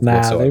involved with. Nah,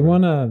 whatsoever.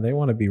 they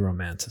wanna be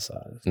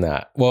romanticized.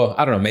 Nah, well,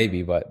 I don't know,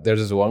 maybe, but there's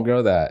this one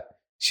girl that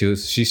she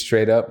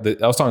straight up.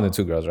 I was talking to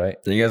two girls, right?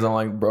 So you guys don't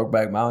like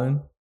Brokeback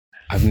Mountain?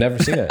 I've never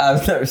seen it.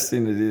 I've never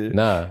seen it either.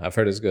 Nah, I've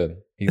heard it's good.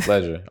 Heath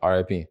Ledger,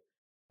 R.I.P.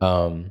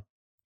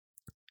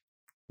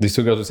 These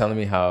two girls were telling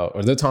me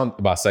they're talking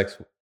about sex,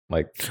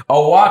 like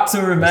A Walk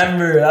to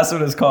Remember. That's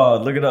what it's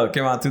called. Look it up.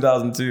 Came out in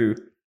 2002.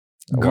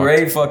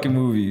 Great fucking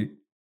movie.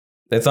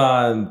 It's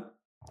on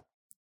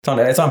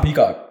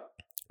Peacock.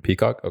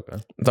 Peacock. Okay.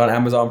 It's on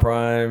Amazon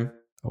Prime.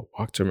 A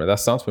Walk to Remember. That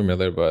sounds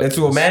familiar, but it's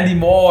with Mandy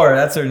Moore.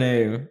 That's her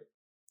name.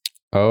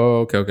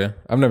 Oh, okay.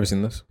 I've never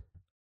seen this.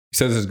 You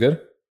said this is good?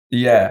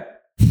 Yeah.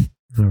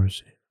 Never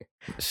seen.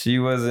 She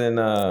was in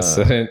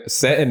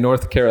set in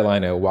North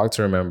Carolina. A Walk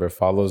to Remember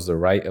follows the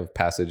rite of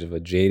passage of a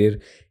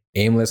jaded,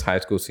 aimless high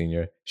school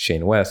senior,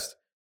 Shane West,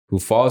 who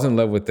falls in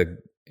love with the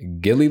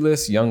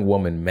gillyless young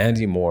woman,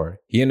 Mandy Moore,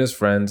 he and his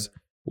friends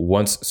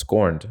once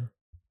scorned.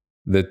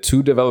 The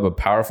two develop a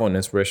powerful and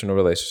inspirational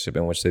relationship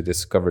in which they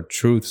discover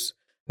truths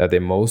that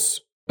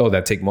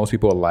take most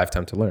people a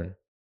lifetime to learn.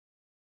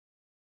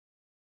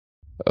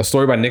 A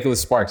story by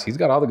Nicholas Sparks. He's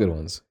got all the good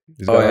ones.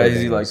 Is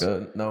he like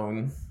a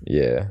known?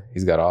 Yeah,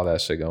 he's got all that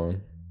shit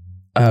going.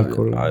 I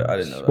didn't know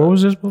that. What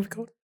was this movie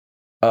called?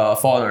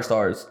 Fault in Our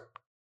Stars.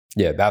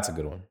 Yeah, that's a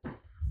good one.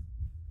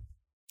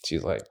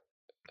 She's like,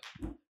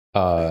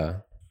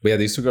 but yeah,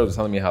 these two girls are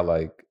telling me how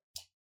like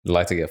they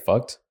like to get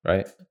fucked,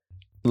 right?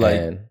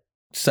 Like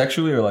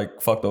sexually or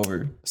like fucked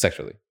over?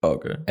 Sexually. Oh,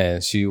 okay.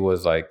 And she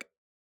was like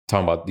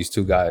talking about these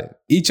two guys.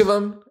 Each of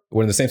them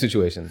were in the same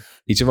situation.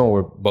 Each of them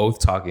were both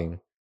talking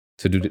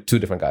to two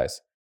different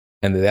guys.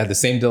 And they had the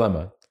same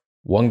dilemma.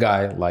 One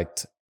guy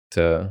liked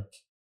to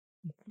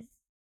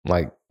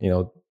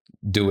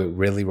do it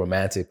really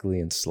romantically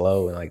and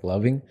slow and like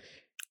loving.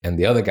 And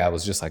the other guy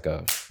was just like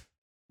a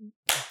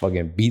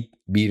fucking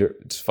beater.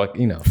 Just fuck,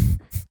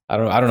 I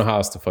don't know how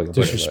else to fucking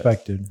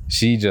disrespected.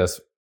 She just,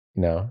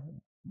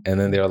 and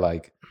then they were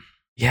like,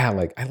 yeah,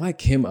 like I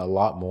like him a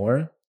lot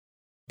more,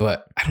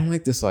 but I don't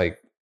like this like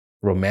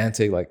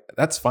romantic, like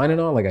that's fine and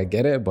all, like I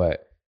get it,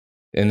 but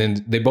and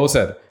then they both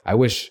said, I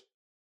wish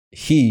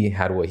he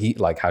had what he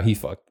like how he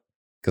fucked,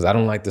 because I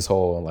don't like this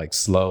whole like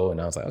slow.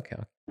 And I was like, okay,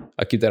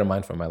 I'll keep that in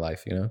mind for my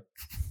life,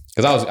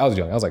 because I was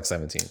young, I was like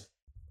 17.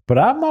 But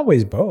I'm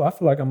always both. I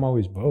feel like I'm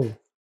always both.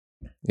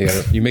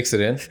 Yeah, you mix it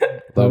in.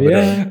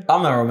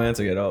 I'm not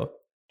romantic at all.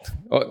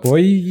 Oh, boy,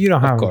 you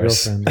don't have a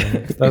girlfriend.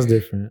 That's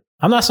different.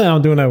 I'm not saying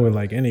I'm doing that with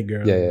like any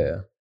girl. Yeah.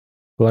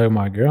 But like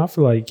my girl, I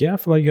feel like you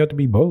have to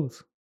be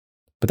both.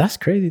 But that's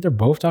crazy. They're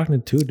both talking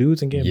to two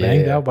dudes and getting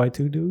banged out by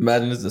two dudes.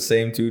 Imagine it's the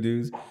same two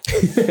dudes.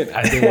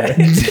 I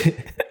do.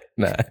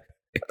 Nah.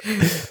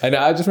 I know.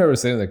 I just remember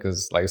sitting there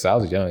because, like I said, I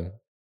was young.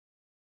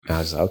 And I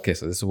was like, okay,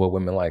 so this is what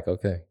women like.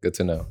 Okay, good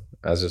to know.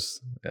 I was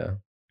just,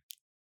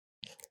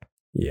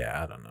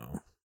 Yeah, I don't know.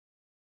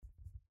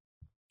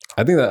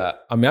 I think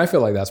I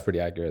feel like that's pretty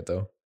accurate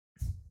though.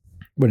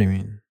 What do you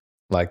mean?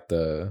 Like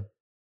the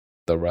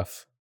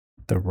rough.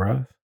 The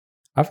rough?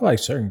 I feel like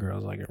certain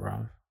girls like it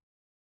rough.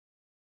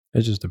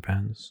 It just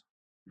depends.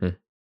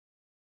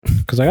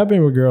 Because like I've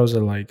been with girls that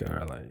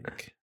are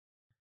like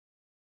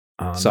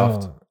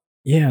soft. No.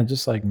 Yeah,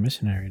 just like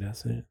missionary.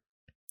 That's it.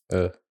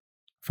 I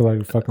feel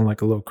like fucking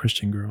like a little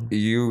Christian girl.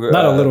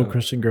 Not a little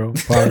Christian girl.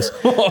 Pause.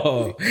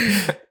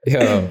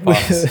 Yeah.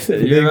 Pause.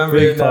 You remember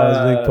big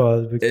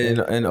pause.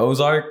 In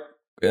Ozark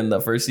in the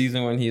first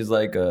season when he's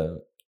like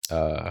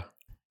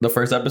the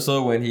first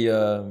episode when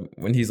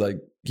he's like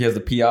he has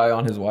the PI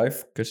on his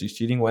wife because she's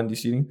cheating.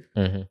 Wendy's cheating,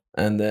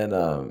 and then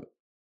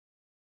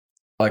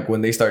like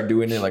when they start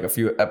doing it, like a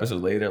few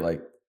episodes later,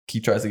 like he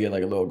tries to get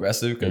like a little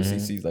aggressive because he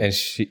sees like, and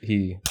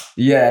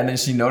and then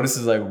she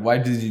notices like, why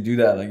did you do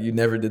that? Like you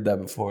never did that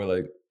before,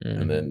 like,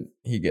 and then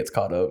he gets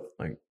caught up.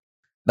 Like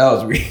that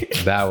was weird.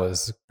 That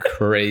was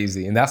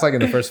crazy, and that's like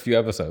in the first few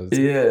episodes.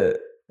 Yeah.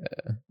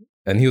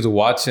 And he was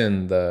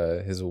watching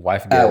his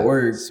wife get At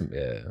work.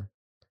 Yeah.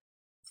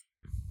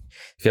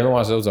 If you haven't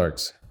watched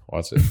Ozarks,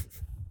 watch it.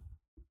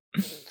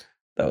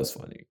 That was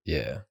funny.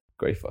 Yeah,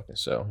 great fucking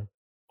show.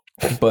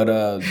 But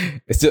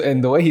it's still,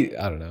 and the way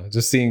I don't know,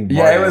 just seeing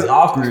it was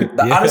awkward.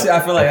 Honestly, I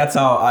feel like that's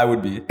how I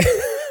would be.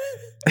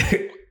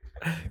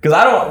 Because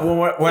I don't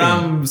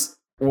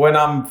when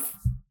I'm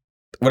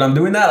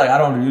doing that, like I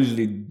don't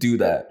usually do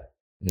that.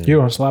 You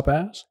don't slap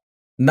ass?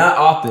 Not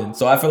often,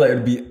 so I feel like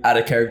it'd be out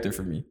of character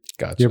for me.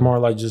 Gotcha. You're more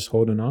like just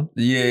holding on?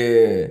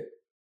 Yeah,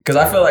 because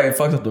I feel like it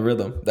fucks up the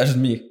rhythm. That's just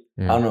me.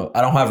 I don't know.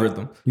 I don't have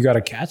rhythm. You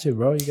gotta catch it,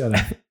 bro. You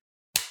gotta.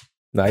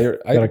 I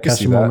gotta catch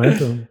the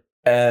momentum.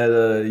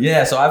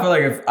 And so I feel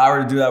like if I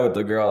were to do that with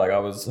the girl, like I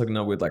was hooking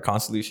up with, like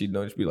constantly, she'd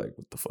know, just be like,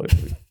 "What the fuck?"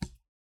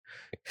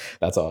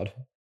 That's odd.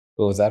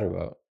 What was that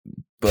about?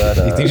 But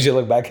you think she should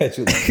look back at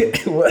you?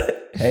 Like,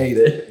 what? Hate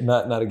it.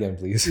 Not again,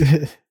 please.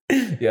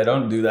 Yeah,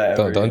 don't do that.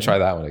 Don't try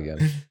that one again.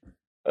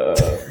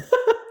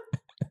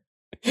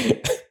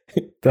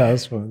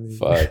 That's funny.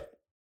 Fuck.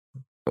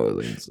 What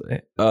was I gonna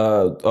say?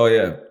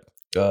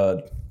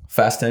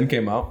 Fast 10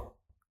 came out.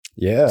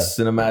 Yeah.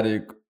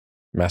 Cinematic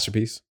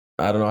Masterpiece.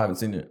 I don't know. I haven't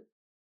seen it.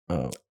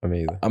 I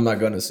mean, I'm not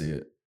gonna see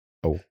it.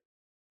 Oh,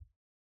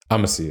 I'm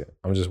gonna see it.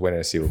 I'm just waiting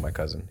to see it with my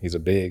cousin. He's a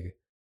big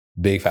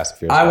Fast and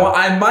Furious.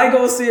 I might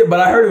go see it, but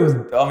I heard it was.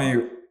 I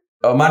mean,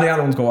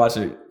 Mariano was gonna watch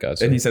it,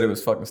 Gotcha. and he said it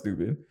was fucking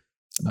stupid.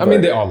 I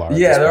mean, they all are.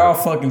 Yeah, they're all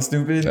fucking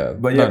stupid. Yeah,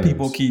 but yeah,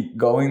 people keep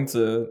going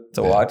to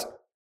watch.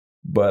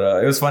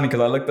 But it was funny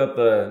because I looked up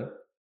the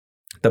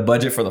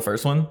budget for the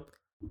first one.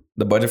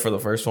 The budget for the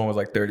first one was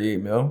like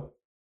 38 mil,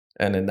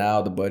 and then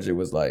now the budget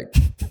was like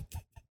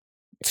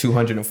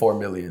 204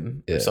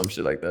 million or some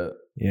shit like that.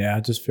 Yeah,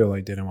 I just feel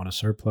like they didn't want a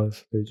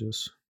surplus. They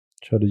just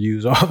try to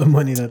use all the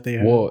money that they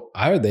have. Well,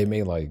 I heard they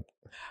made like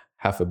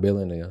 $500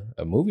 million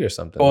a movie or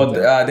something. Oh,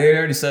 they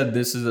already said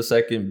this is the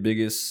second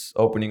biggest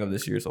opening of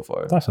this year so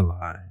far. That's a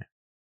lie.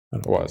 I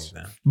don't Was.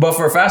 believe that. But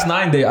for Fast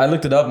 9, I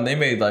looked it up and they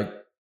made like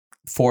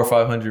 400 or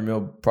 500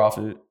 mil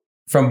profit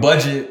from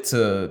budget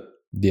to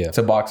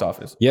box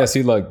office. Yeah,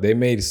 see, like they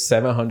made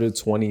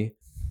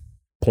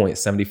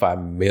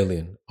 $720.75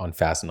 million on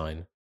Fast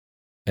 9,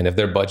 and if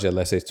their budget,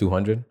 let's say, is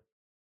 200,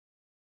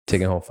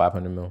 taking home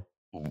 500 mil.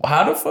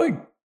 How the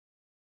fuck?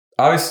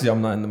 Obviously,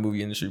 I'm not in the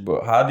movie industry,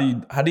 but how do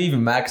you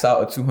even max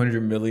out a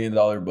 $200 million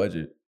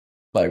budget?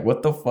 Like,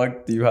 what the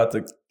fuck do you have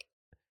to?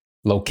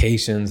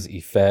 Locations,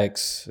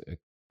 effects,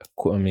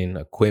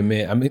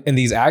 equipment. I mean, and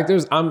these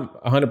actors, I'm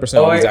 100%.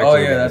 These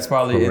actors that's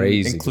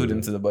probably included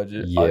into the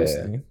budget. Yeah,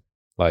 obviously.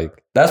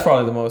 Like that's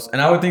probably the most.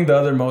 And I would think the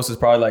other most is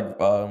probably like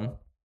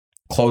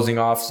closing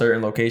off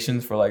certain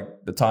locations for like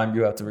the time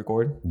you have to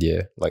record.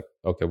 Yeah, like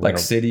okay, like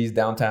cities,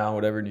 downtown,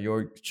 whatever, New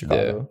York,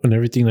 Chicago, and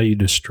everything that you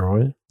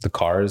destroy, the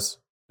cars.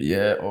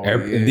 Yeah,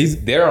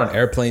 they're on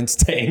airplanes,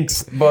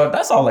 tanks, but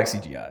that's all like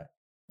CGI.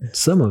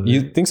 Some of it.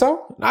 You think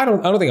so? I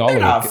don't think all of it.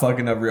 They're not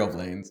fucking up real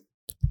planes.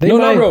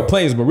 Not real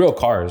planes, but real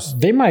cars.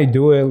 They might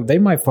do it. They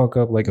might fuck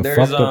up like a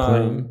fucked up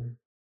plane.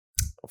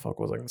 What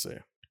was I gonna say?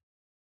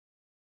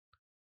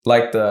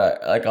 Like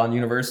on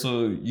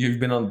Universal, you've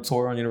been on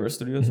tour on Universal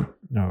Studios.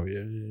 Oh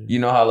yeah. You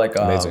know how like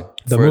amazing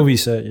the movie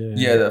set,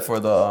 for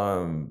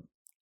the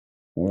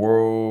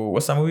World.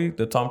 What's that movie?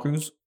 The Tom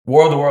Cruise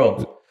War of the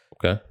World.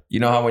 Okay.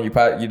 You know how when you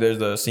pass, there's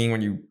the scene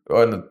when you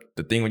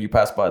the thing when you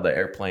pass by the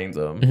airplanes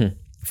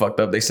fucked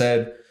up. They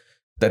said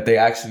that they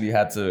actually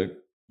had to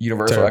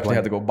Universal actually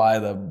had to go buy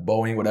the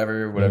Boeing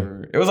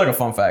whatever. It was like a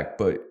fun fact,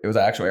 but it was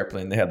an actual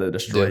airplane. They had to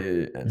destroy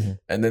it,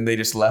 and then they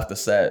just left the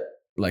set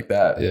like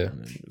that.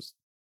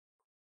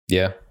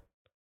 Yeah.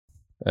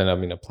 And I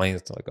mean, a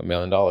plane's like $1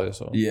 million,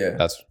 so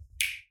that's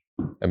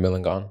 $1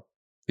 million gone.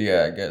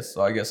 Yeah, I guess.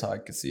 So I guess I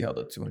could see how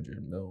the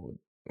 200 mil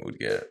would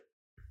get.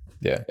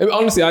 Yeah,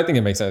 honestly, I think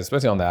it makes sense,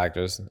 especially on the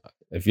actors.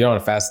 If you're on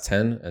a Fast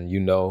 10 and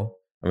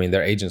I mean,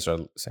 their agents are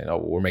saying, "Oh,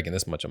 we're making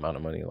this much amount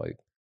of money. Like,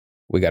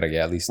 we got to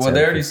get at least." Well,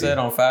 they already said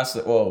on Fast.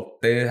 Well,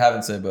 they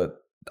haven't said,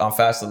 but on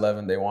Fast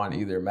 11, they want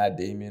either Matt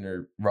Damon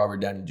or Robert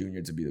Downey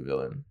Jr. to be the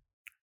villain.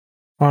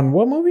 On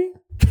what movie?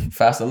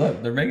 Fast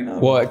 11. They're making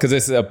that. Well, because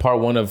it's a part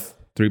 1 of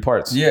 3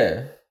 parts.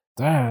 Yeah,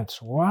 that's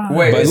wild.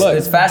 Wait,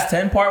 is Fast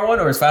 10 part 1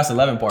 or is Fast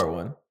 11 part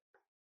 1?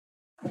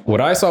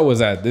 What I saw was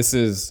that this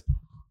is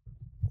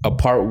a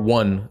part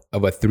 1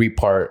 of a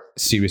 3-part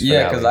series finale.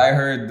 Yeah, because I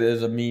heard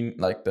there's a mean,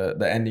 like the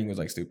ending was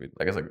like stupid.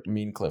 Like it's like a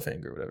mean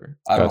cliffhanger or whatever.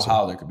 I don't know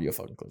how there could be a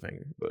fucking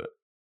cliffhanger, but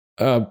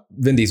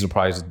Vin Diesel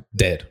probably is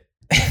dead.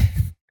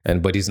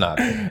 But he's not.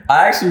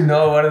 I actually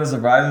know one of the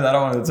surprises. I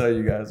don't want to tell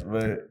you guys,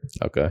 but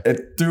okay.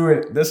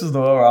 This is the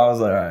one where I was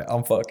like, all right,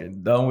 I'm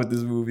fucking done with this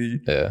movie.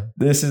 Yeah.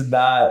 This is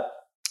not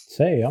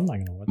Say, I'm not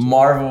gonna watch it.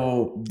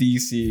 Marvel,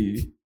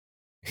 DC.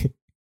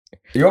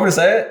 You want me to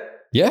say it?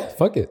 Yeah,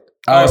 fuck it.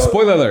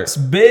 Spoiler alert. It's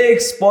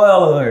big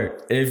spoiler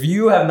alert. If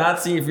you have not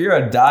seen, if you're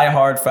a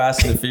diehard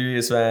Fast and the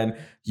Furious fan,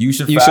 you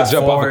should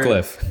jump forward.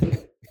 off a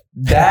cliff.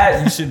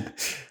 That you should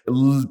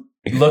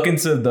look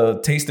into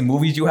the taste of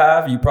movies you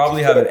have. You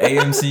probably have an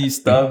AMC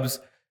Stubs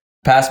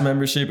pass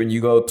membership and you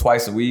go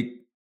twice a week.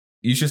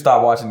 You should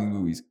stop watching these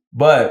movies.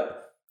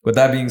 But with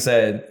that being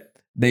said,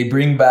 they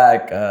bring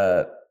back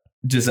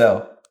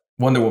Giselle,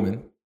 Wonder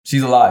Woman.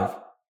 She's alive.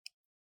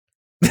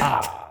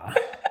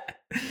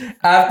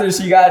 After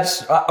she got,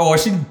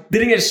 she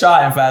didn't get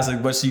shot in Fast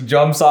 6, but she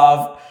jumps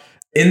off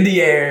in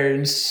the air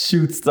and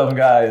shoots some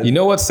guys. You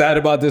know what's sad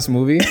about this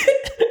movie?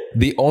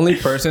 The only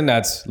person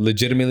that's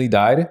legitimately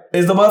died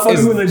is the motherfucker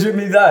who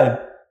legitimately died.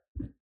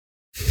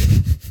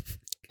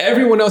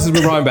 Everyone else has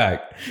been brought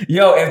back.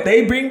 Yo, if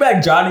they bring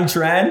back Johnny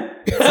Tran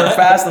for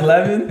Fast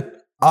 11,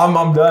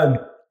 I'm done.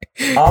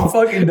 I'm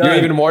fucking done. You're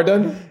even more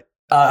done?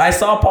 I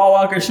saw Paul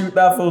Walker shoot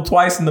that fool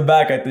twice in the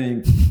back, I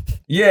think.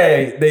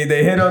 Yeah, they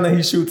hit him and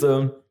he shoots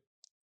him.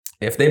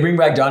 If they bring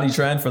back Johnny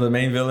Tran for the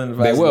main villain of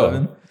Fast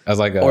 11, as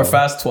like or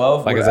Fast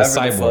 12, like as a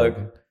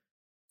cyborg,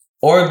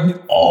 or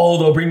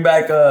they'll bring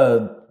back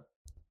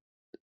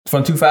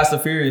from Too Fast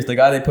and Furious, the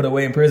guy they put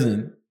away in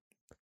prison.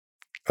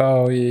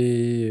 Oh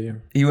yeah.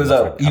 He was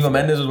Eva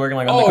Mendes was working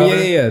like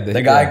undercover.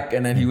 The guy,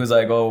 and then he was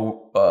like,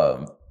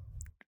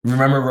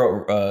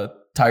 remember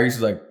Tyrese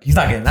was like, he's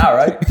not getting out,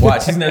 right?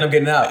 Watch, he's gonna end up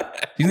getting out.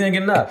 He's gonna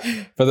get out.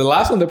 For the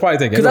last one, they'll probably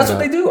take it. Because that's what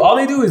they do. All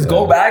they do is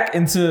go back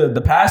into the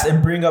past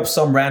and bring up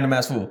some random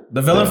ass fool.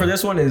 The villain for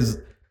this one is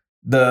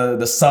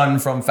the son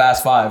from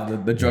Fast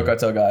 5, the drug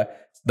cartel guy.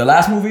 The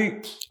last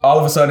movie, all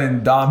of a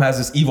sudden, Dom has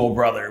this evil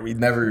brother we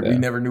never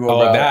knew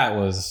about. Oh, that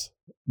was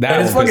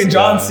and it's fucking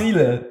John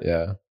Cena.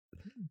 Yeah.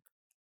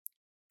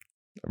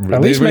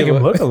 At least make him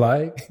look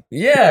alike.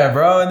 Yeah,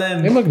 bro. And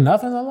then they look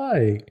nothing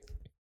alike.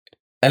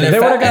 And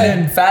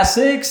then Fast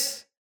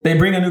 6, they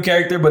bring a new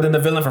character, but then the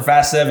villain for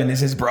Fast 7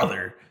 is his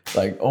brother.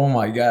 Like, oh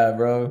my God,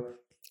 bro.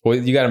 Well,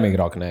 you got to make it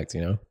all connect,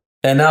 you know?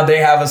 And now they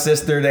have a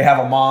sister, they have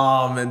a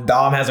mom, and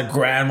Dom has a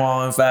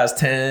grandma in Fast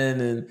 10.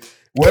 And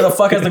where the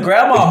fuck has the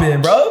grandma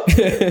been, bro?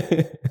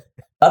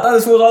 I thought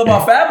this was all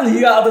about family.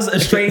 He got all this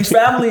estranged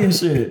family and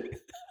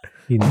shit.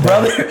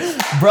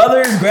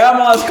 Brothers,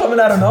 grandmas coming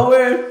out of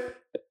nowhere.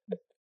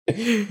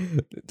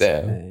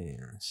 Damn.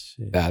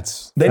 Shit.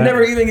 They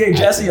never even gave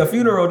Jesse a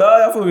funeral, dog.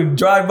 That fool would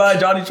drive by,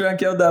 Johnny Tran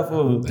killed that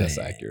fool. That's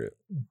accurate.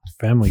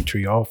 Family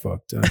tree all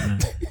fucked up,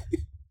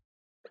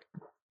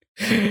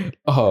 man.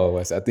 Oh,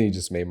 Wes, I think you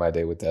just made my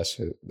day with that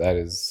shit. That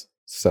is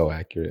so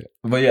accurate.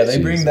 But yeah,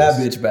 they bring that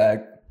bitch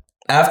back.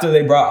 After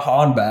they brought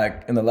Han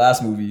back in the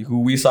last movie, who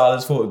we saw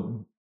this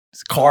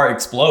car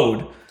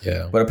explode.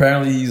 Yeah. But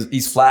apparently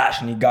he's Flash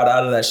and he got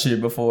out of that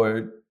shit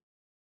before.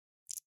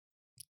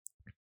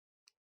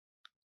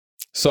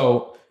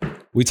 So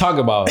we talk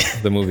about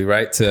the movie,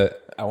 right?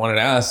 I wanted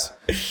to ask,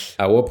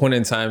 at what point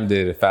in time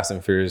did Fast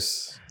and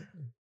Furious,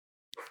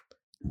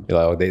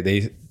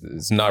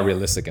 it's not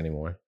realistic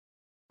anymore?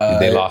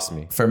 They lost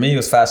me. For me, it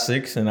was Fast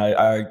 6, and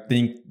I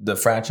think the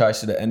franchise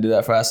should have ended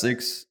at Fast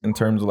 6 in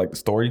terms of like the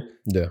story.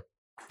 Yeah.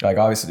 Like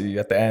obviously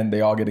at the end,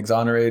 they all get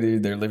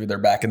exonerated. They're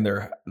back in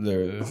their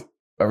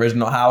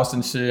original house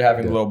and shit,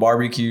 having a little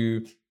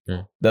barbecue.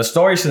 Yeah. The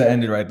story should have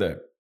ended right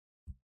there.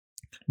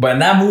 But in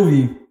that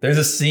movie, there's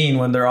a scene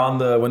when they're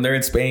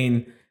in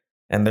Spain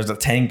and there's a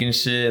tank and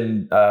shit,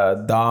 and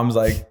Dom's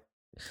like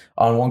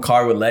on one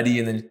car with Letty,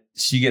 and then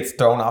she gets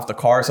thrown off the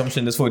car or some shit.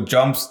 And this fool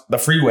jumps the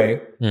freeway,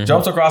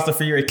 jumps across the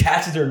freeway,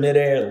 catches her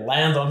midair,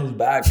 lands on his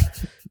back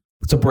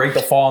to break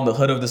the fall on the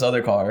hood of this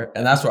other car.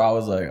 And that's where I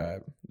was like, all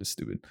right, this is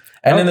stupid.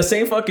 And in the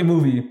same fucking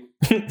movie,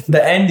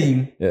 the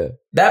ending,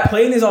 that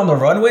plane is on the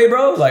runway,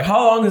 bro. Like,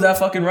 how long is that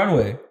fucking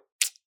runway?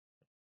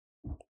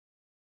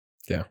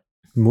 Yeah.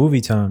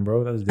 Movie time,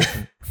 bro. That's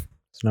different.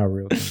 It's not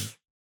real time.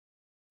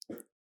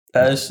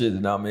 That shit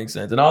did not make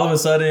sense. And all of a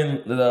sudden,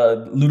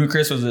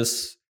 Ludacris was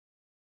this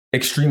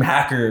extreme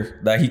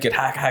hacker that he could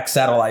hack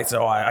satellites.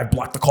 So I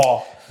blocked the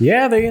call.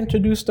 Yeah, they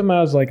introduced him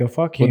as like a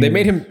fucking... Well, they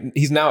made him...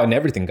 He's now an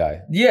everything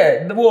guy.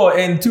 Yeah, well,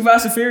 in Too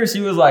Fast and Furious,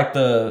 he was like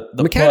the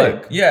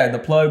mechanic. Plug. Yeah, the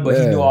plug, but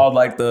he knew all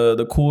like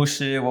the cool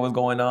shit, what was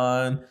going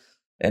on.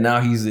 And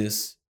now he's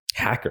this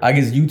hacker. I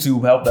guess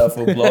YouTube helped that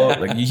for blow up.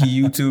 Like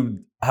he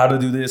YouTube how to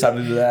do this, how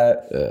to do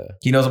that. Yeah.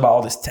 He knows about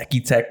all this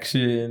techie tech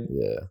shit.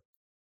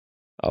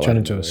 Yeah. Turn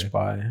into a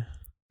spy.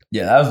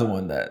 Yeah, that was the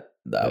one that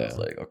was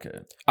like, okay.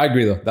 I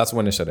agree though. That's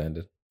when it should have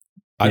ended.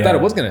 I thought it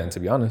was gonna end, to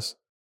be honest.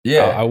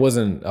 Yeah. I was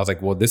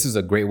like, well, this is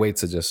a great way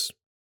to just,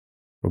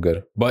 we're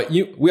good. But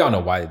we all know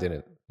why it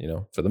didn't,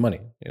 for the money,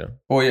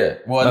 Well, yeah.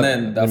 Well, and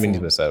then I mean,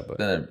 to say, but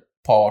then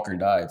Paul Walker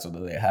died, so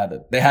they had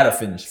to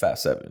finish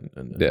Fast 7.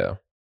 And then, yeah.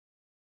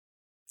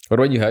 What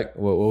about you, Heck?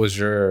 What was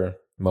your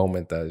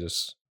moment that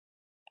just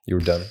you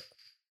were done?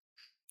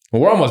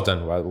 Well, we're almost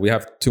done. Right? We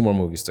have 2 more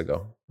movies to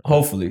go.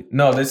 Hopefully.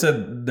 No, they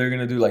said they're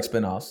gonna do like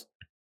spinoffs.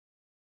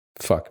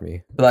 Fuck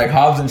me. Like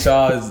Hobbs and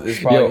Shaw is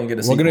probably gonna get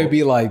a sequel. We're gonna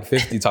be like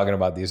 50 talking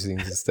about these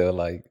things and still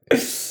like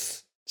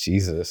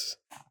Jesus.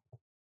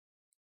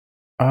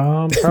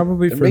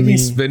 Probably They're for making me.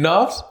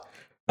 spin-offs?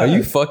 Are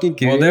you fucking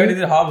kidding Well, they already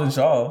me? did Hobbs and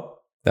Shaw.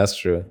 That's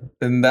true.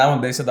 And that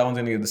one, they said that one's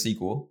going to get the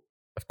sequel.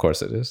 Of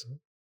course it is.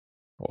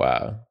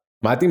 Wow.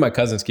 I think my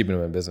cousin's keeping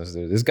him in business,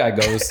 dude. This guy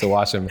goes to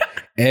watch him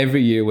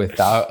every year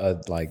without a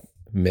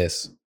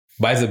miss.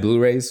 Buys the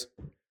Blu-rays.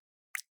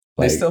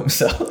 They still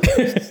sell.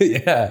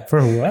 Yeah.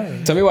 For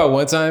what? Tell me why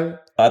one time.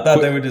 I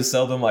thought they would just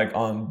sell them like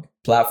on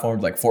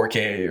platforms like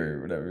 4K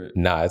or whatever.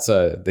 Nah,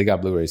 they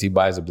got Blu-rays. He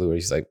buys a Blu-ray.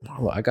 He's like,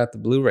 oh, I got the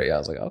Blu-ray. I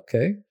was like,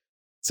 okay.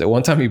 So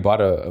one time he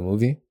bought a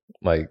movie.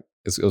 Like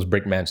it was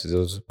Brick Mansions. It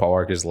was Paul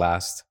Walker's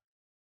last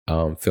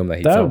film that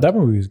he filmed. That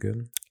movie was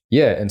good.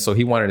 Yeah, and so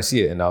he wanted to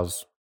see it, and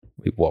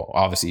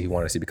obviously he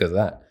wanted to see it because of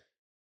that,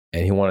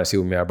 and he wanted to see it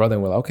with me and my brother,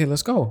 and we're like, okay,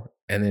 let's go.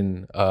 And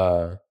then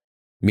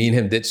me and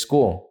him ditched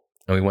school,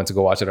 and we went to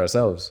go watch it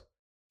ourselves.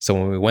 So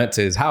when we went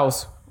to his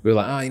house, we were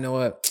like, you know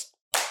what?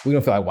 We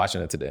don't feel like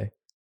watching it today,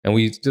 and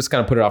we just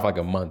kind of put it off like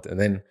a month, and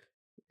then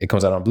it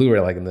comes out on Blu-ray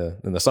like in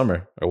the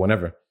summer or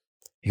whenever.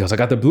 He goes, I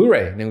got the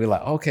Blu-ray, and then we're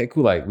like, okay,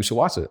 cool, like we should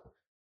watch it.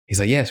 He's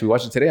like, yes, we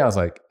watch it today. I was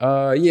like,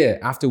 yeah,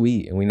 after we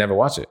eat, and we never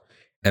watch it.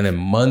 And then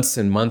months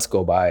and months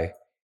go by.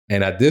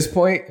 And at this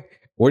point,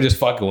 we're just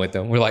fucking with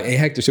him. We're like, hey,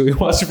 Hector, should we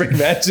watch Brick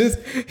Matches?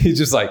 He's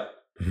just like,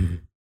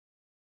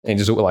 and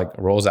just like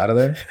rolls out of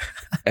there.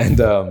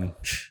 And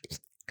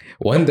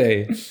one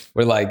day,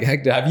 we're like,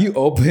 Hector, have you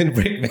opened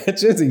Brick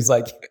Matches? He's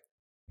like,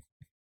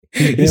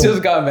 he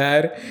just got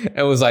mad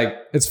and was like,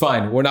 it's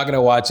fine. We're not going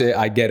to watch it.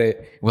 I get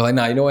it. We're like,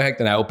 nah, you know what,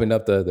 Hector? And I opened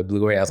up the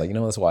Blu-ray. I was like, you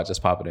know, let's watch. Let's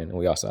pop it in. And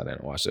we all sat down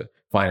and watched it,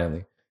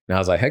 finally. And I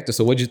was like, Hector,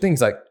 so what'd you think?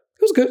 He's like,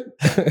 it was good.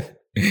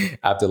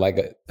 After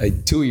like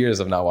 2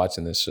 years of not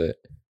watching this shit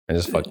and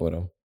just fucking with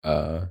him.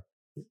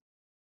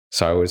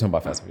 Sorry, we were talking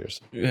about Fast and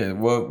Furious. Yeah,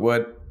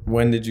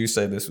 when did you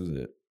say this was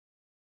it?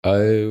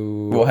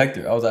 Well,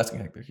 Hector. I was asking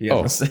Hector. go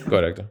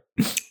ahead, Hector.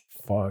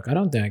 Fuck, I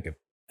don't think I could.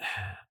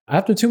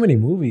 After too many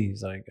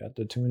movies, like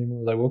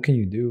what can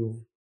you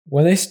do?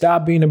 When they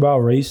stop being about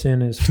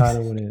racing, it's kind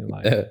of when it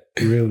like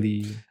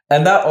really.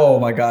 And that, oh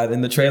my god,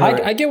 in the trailer,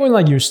 I get when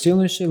like you're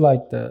stealing shit,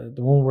 like the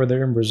one where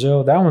they're in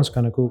Brazil. That one's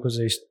kind of cool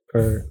because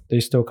they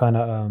still kind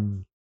of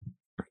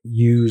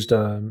used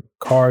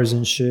cars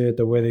and shit.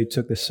 The way they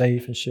took the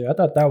safe and shit.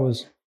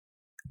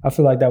 I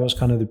feel like that was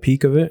kind of the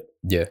peak of it.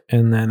 Yeah.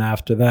 And then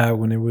after that,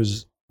 when it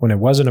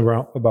wasn't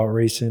about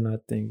racing, I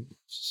think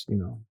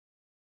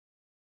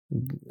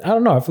I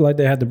don't know. I feel like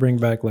they had to bring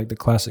back like the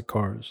classic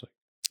cars.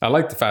 I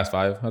like the Fast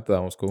Five. I thought that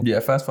one was cool. yeah,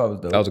 Fast Five was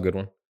dope. That was a good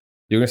one.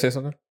 You were gonna say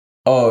something?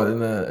 Oh,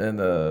 and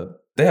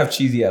they have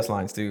cheesy ass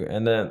lines too.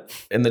 And then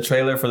in the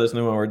trailer for this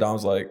new one, where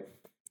Dom's like,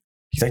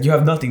 he's like, you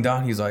have nothing,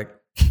 Dom. He's like,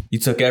 you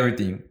took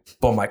everything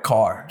but my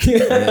car.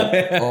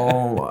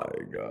 Oh my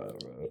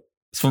god, bro.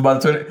 It's from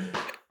about the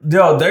 20.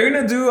 Yo, they're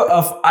gonna do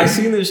I've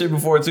seen this shit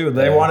before too.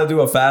 They want to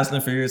do a Fast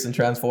and Furious and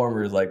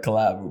Transformers like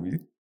collab movie.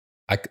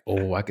 I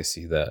could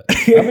see that.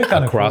 That'd be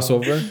kind of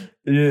Crossover.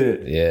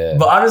 Yeah.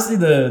 But honestly,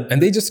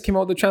 and they just came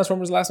out with the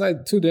Transformers last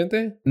night too, didn't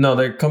they? no,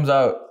 there comes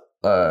out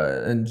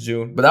in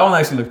June. But that one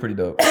actually looked pretty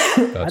dope.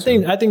 I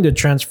think the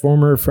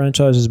Transformer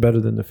franchise is better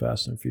than the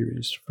Fast and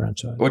Furious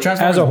franchise. Well,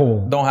 Transformers as a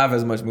whole, don't have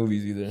as much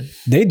movies either.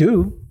 they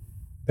do.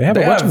 They have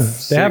a bunch of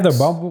movies. They have the 6.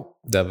 Bumble.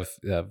 They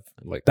have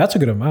like That's a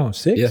good amount.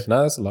 6. yeah,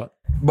 no, that's a lot.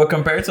 But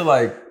compared to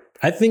like,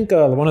 I think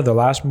one of the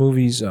last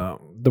movies,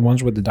 the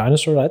ones with the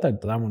dinosaur, I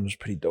thought that one was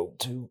pretty dope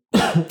too.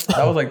 that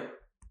was like,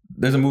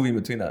 there's a movie in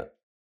between that.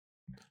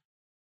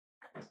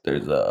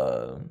 There's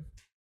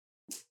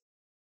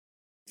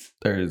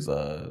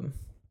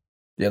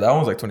yeah, that one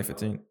was like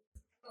 2015.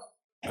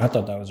 I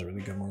thought that was a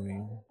really good movie.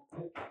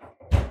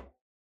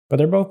 But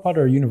they're both part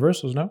of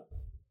Universals, no?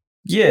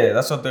 Yeah,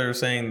 that's what they're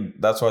saying.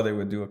 That's why they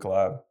would do a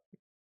collab,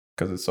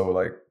 because it's so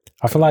like,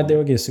 I feel like they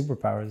would get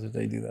superpowers if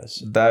they do that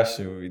shit. that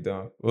shit would be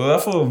dumb. Well,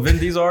 that fool Vin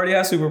Diesel already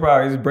has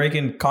superpowers. He's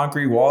breaking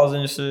concrete walls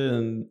and shit,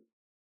 and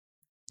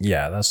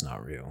Yeah, that's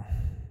not real.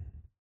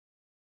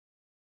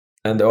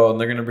 they're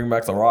gonna bring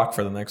back The Rock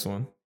for the next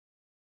one.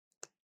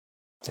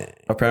 Dang.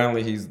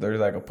 Apparently, there's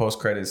like a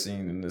post-credit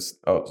scene in this.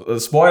 Oh, a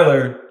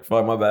spoiler!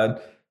 Fuck, my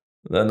bad.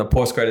 Then the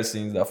post-credit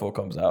scenes, that fool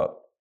comes out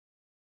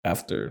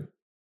after,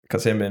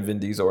 because him and Vin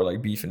Diesel are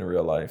like beefing in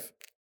real life,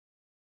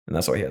 and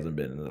that's why he hasn't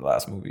been in the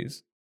last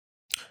movies.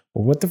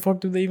 Well, what the fuck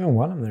do they even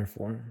want him there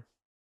for?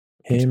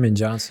 Him and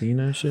John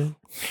Cena and shit?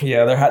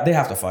 Yeah, they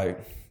have to fight.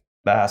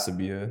 That has to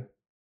be and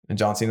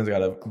John Cena's got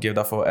to give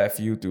that full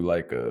FU through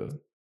like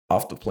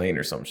off the plane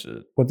or some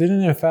shit. Well,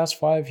 didn't in Fast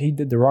 5 he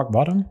did the rock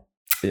bottom?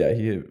 Yeah,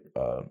 he hit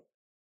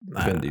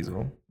Vin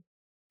Diesel,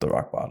 the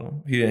rock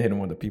bottom. He didn't hit him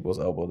with the people's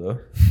elbow though.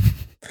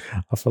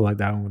 I feel like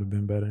that one would have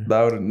been better.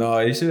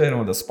 He should have hit him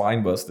with a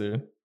spine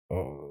buster.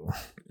 Oh,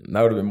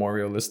 That would have been more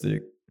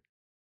realistic.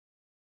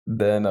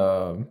 Then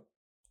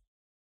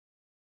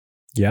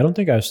yeah, I don't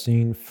think I've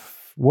seen.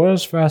 What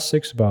was Fast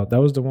 6 about? That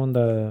was the one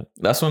that.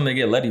 that's when they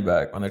get Letty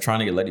back. When they're trying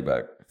to get Letty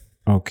back,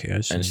 Okay, I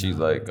see. and she's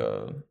like,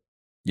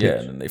 yeah,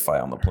 and then they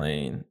fight on the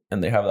plane,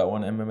 and they have that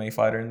one MMA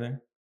fighter in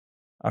there.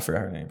 I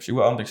forgot her name. I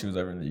don't think she was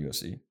ever in the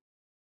UFC,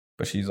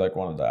 but she's like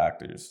one of the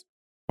actors.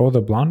 Oh,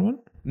 the blonde one?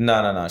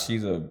 No.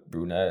 She's a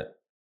brunette.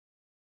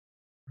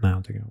 No, I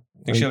don't think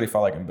I think she only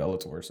fought like in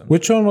Bellator or something.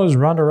 Which one was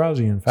Ronda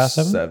Rousey in? Fast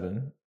 7?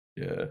 7.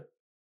 Yeah.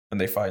 And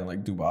they fight in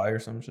like Dubai or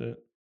some shit.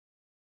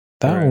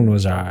 That Right. one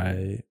was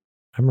alright.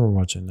 I remember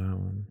watching that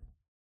one.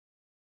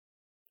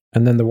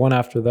 And then the one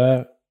after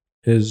that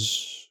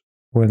is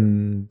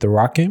when The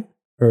Rock came?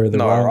 Or The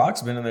No, Rock?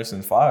 Rock's been in there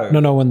since 5.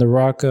 No, when The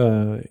Rock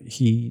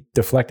he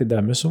deflected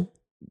that missile.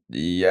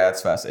 Yeah,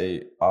 it's Fast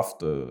 8 off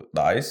the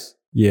ice.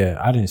 Yeah,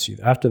 I didn't see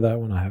that. After that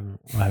one, I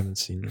haven't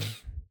seen it.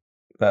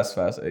 That's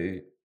Fast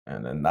 8.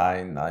 And then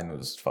 9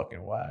 was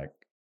fucking whack.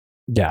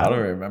 Yeah, I don't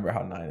remember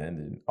how 9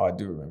 ended. Oh, I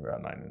do remember how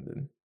 9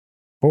 ended.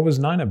 what was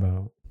 9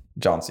 about?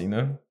 John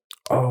Cena.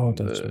 Oh,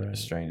 that's the right.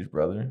 Strange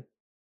brother.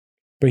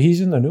 But he's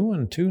in the new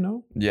one too,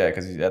 no? Yeah,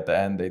 because at the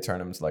end they turn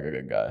him into like a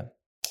good guy.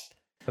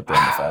 At the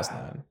end of Fast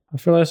 9. I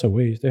feel that's a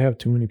waste. They have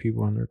too many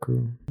people on their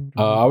crew.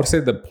 I would say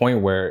the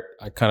point where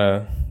I kind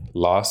of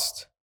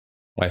lost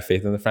my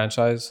faith in the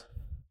franchise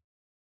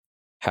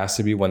has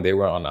to be when they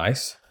were on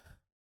ice.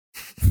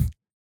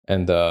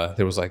 And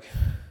there was like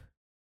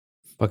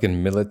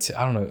fucking military.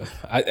 I don't know.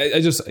 I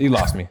just, you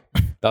lost me.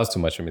 That was too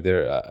much for me.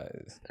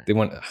 They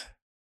went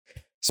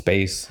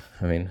space.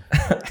 I mean,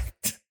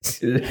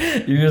 You're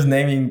just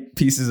naming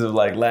pieces of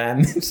like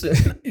land.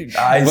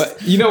 Ice.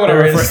 but you know what I'm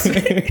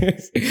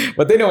referencing.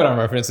 But they know what I'm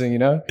referencing. You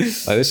know,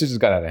 like this shit just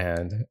got out of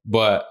hand.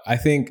 But I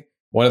think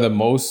one of the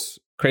most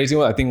crazy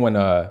ones. I think when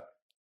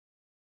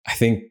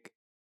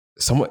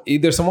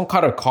someone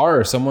caught a car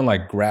or someone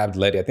like grabbed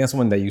Letty. I think that's the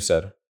one that you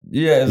said.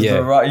 Yeah, it's Yeah.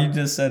 The Rock. You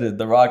just said it.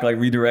 The Rock like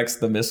redirects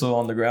the missile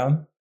on the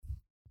ground.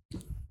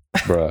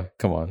 Bruh,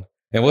 come on.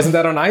 And wasn't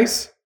that on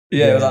ice?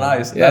 Yeah, it was on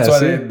ice. Yeah, That's why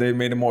see? they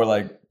made it more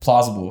like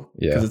plausible.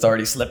 Yeah. Because it's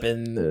already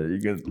slipping. You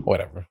could,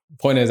 Whatever.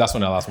 Point is, that's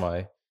when I lost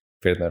my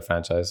faith in that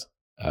franchise.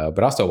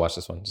 But I'll still watch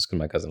this one just because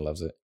my cousin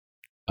loves it.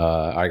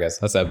 All right, guys,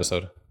 that's the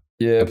episode.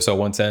 yeah. Episode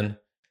 110.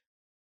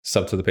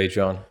 Sub to the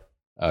Patreon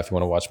if you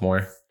want to watch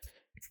more.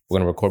 We're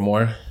going to record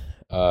more.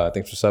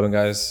 Thanks for subbing,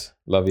 guys.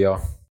 Love y'all.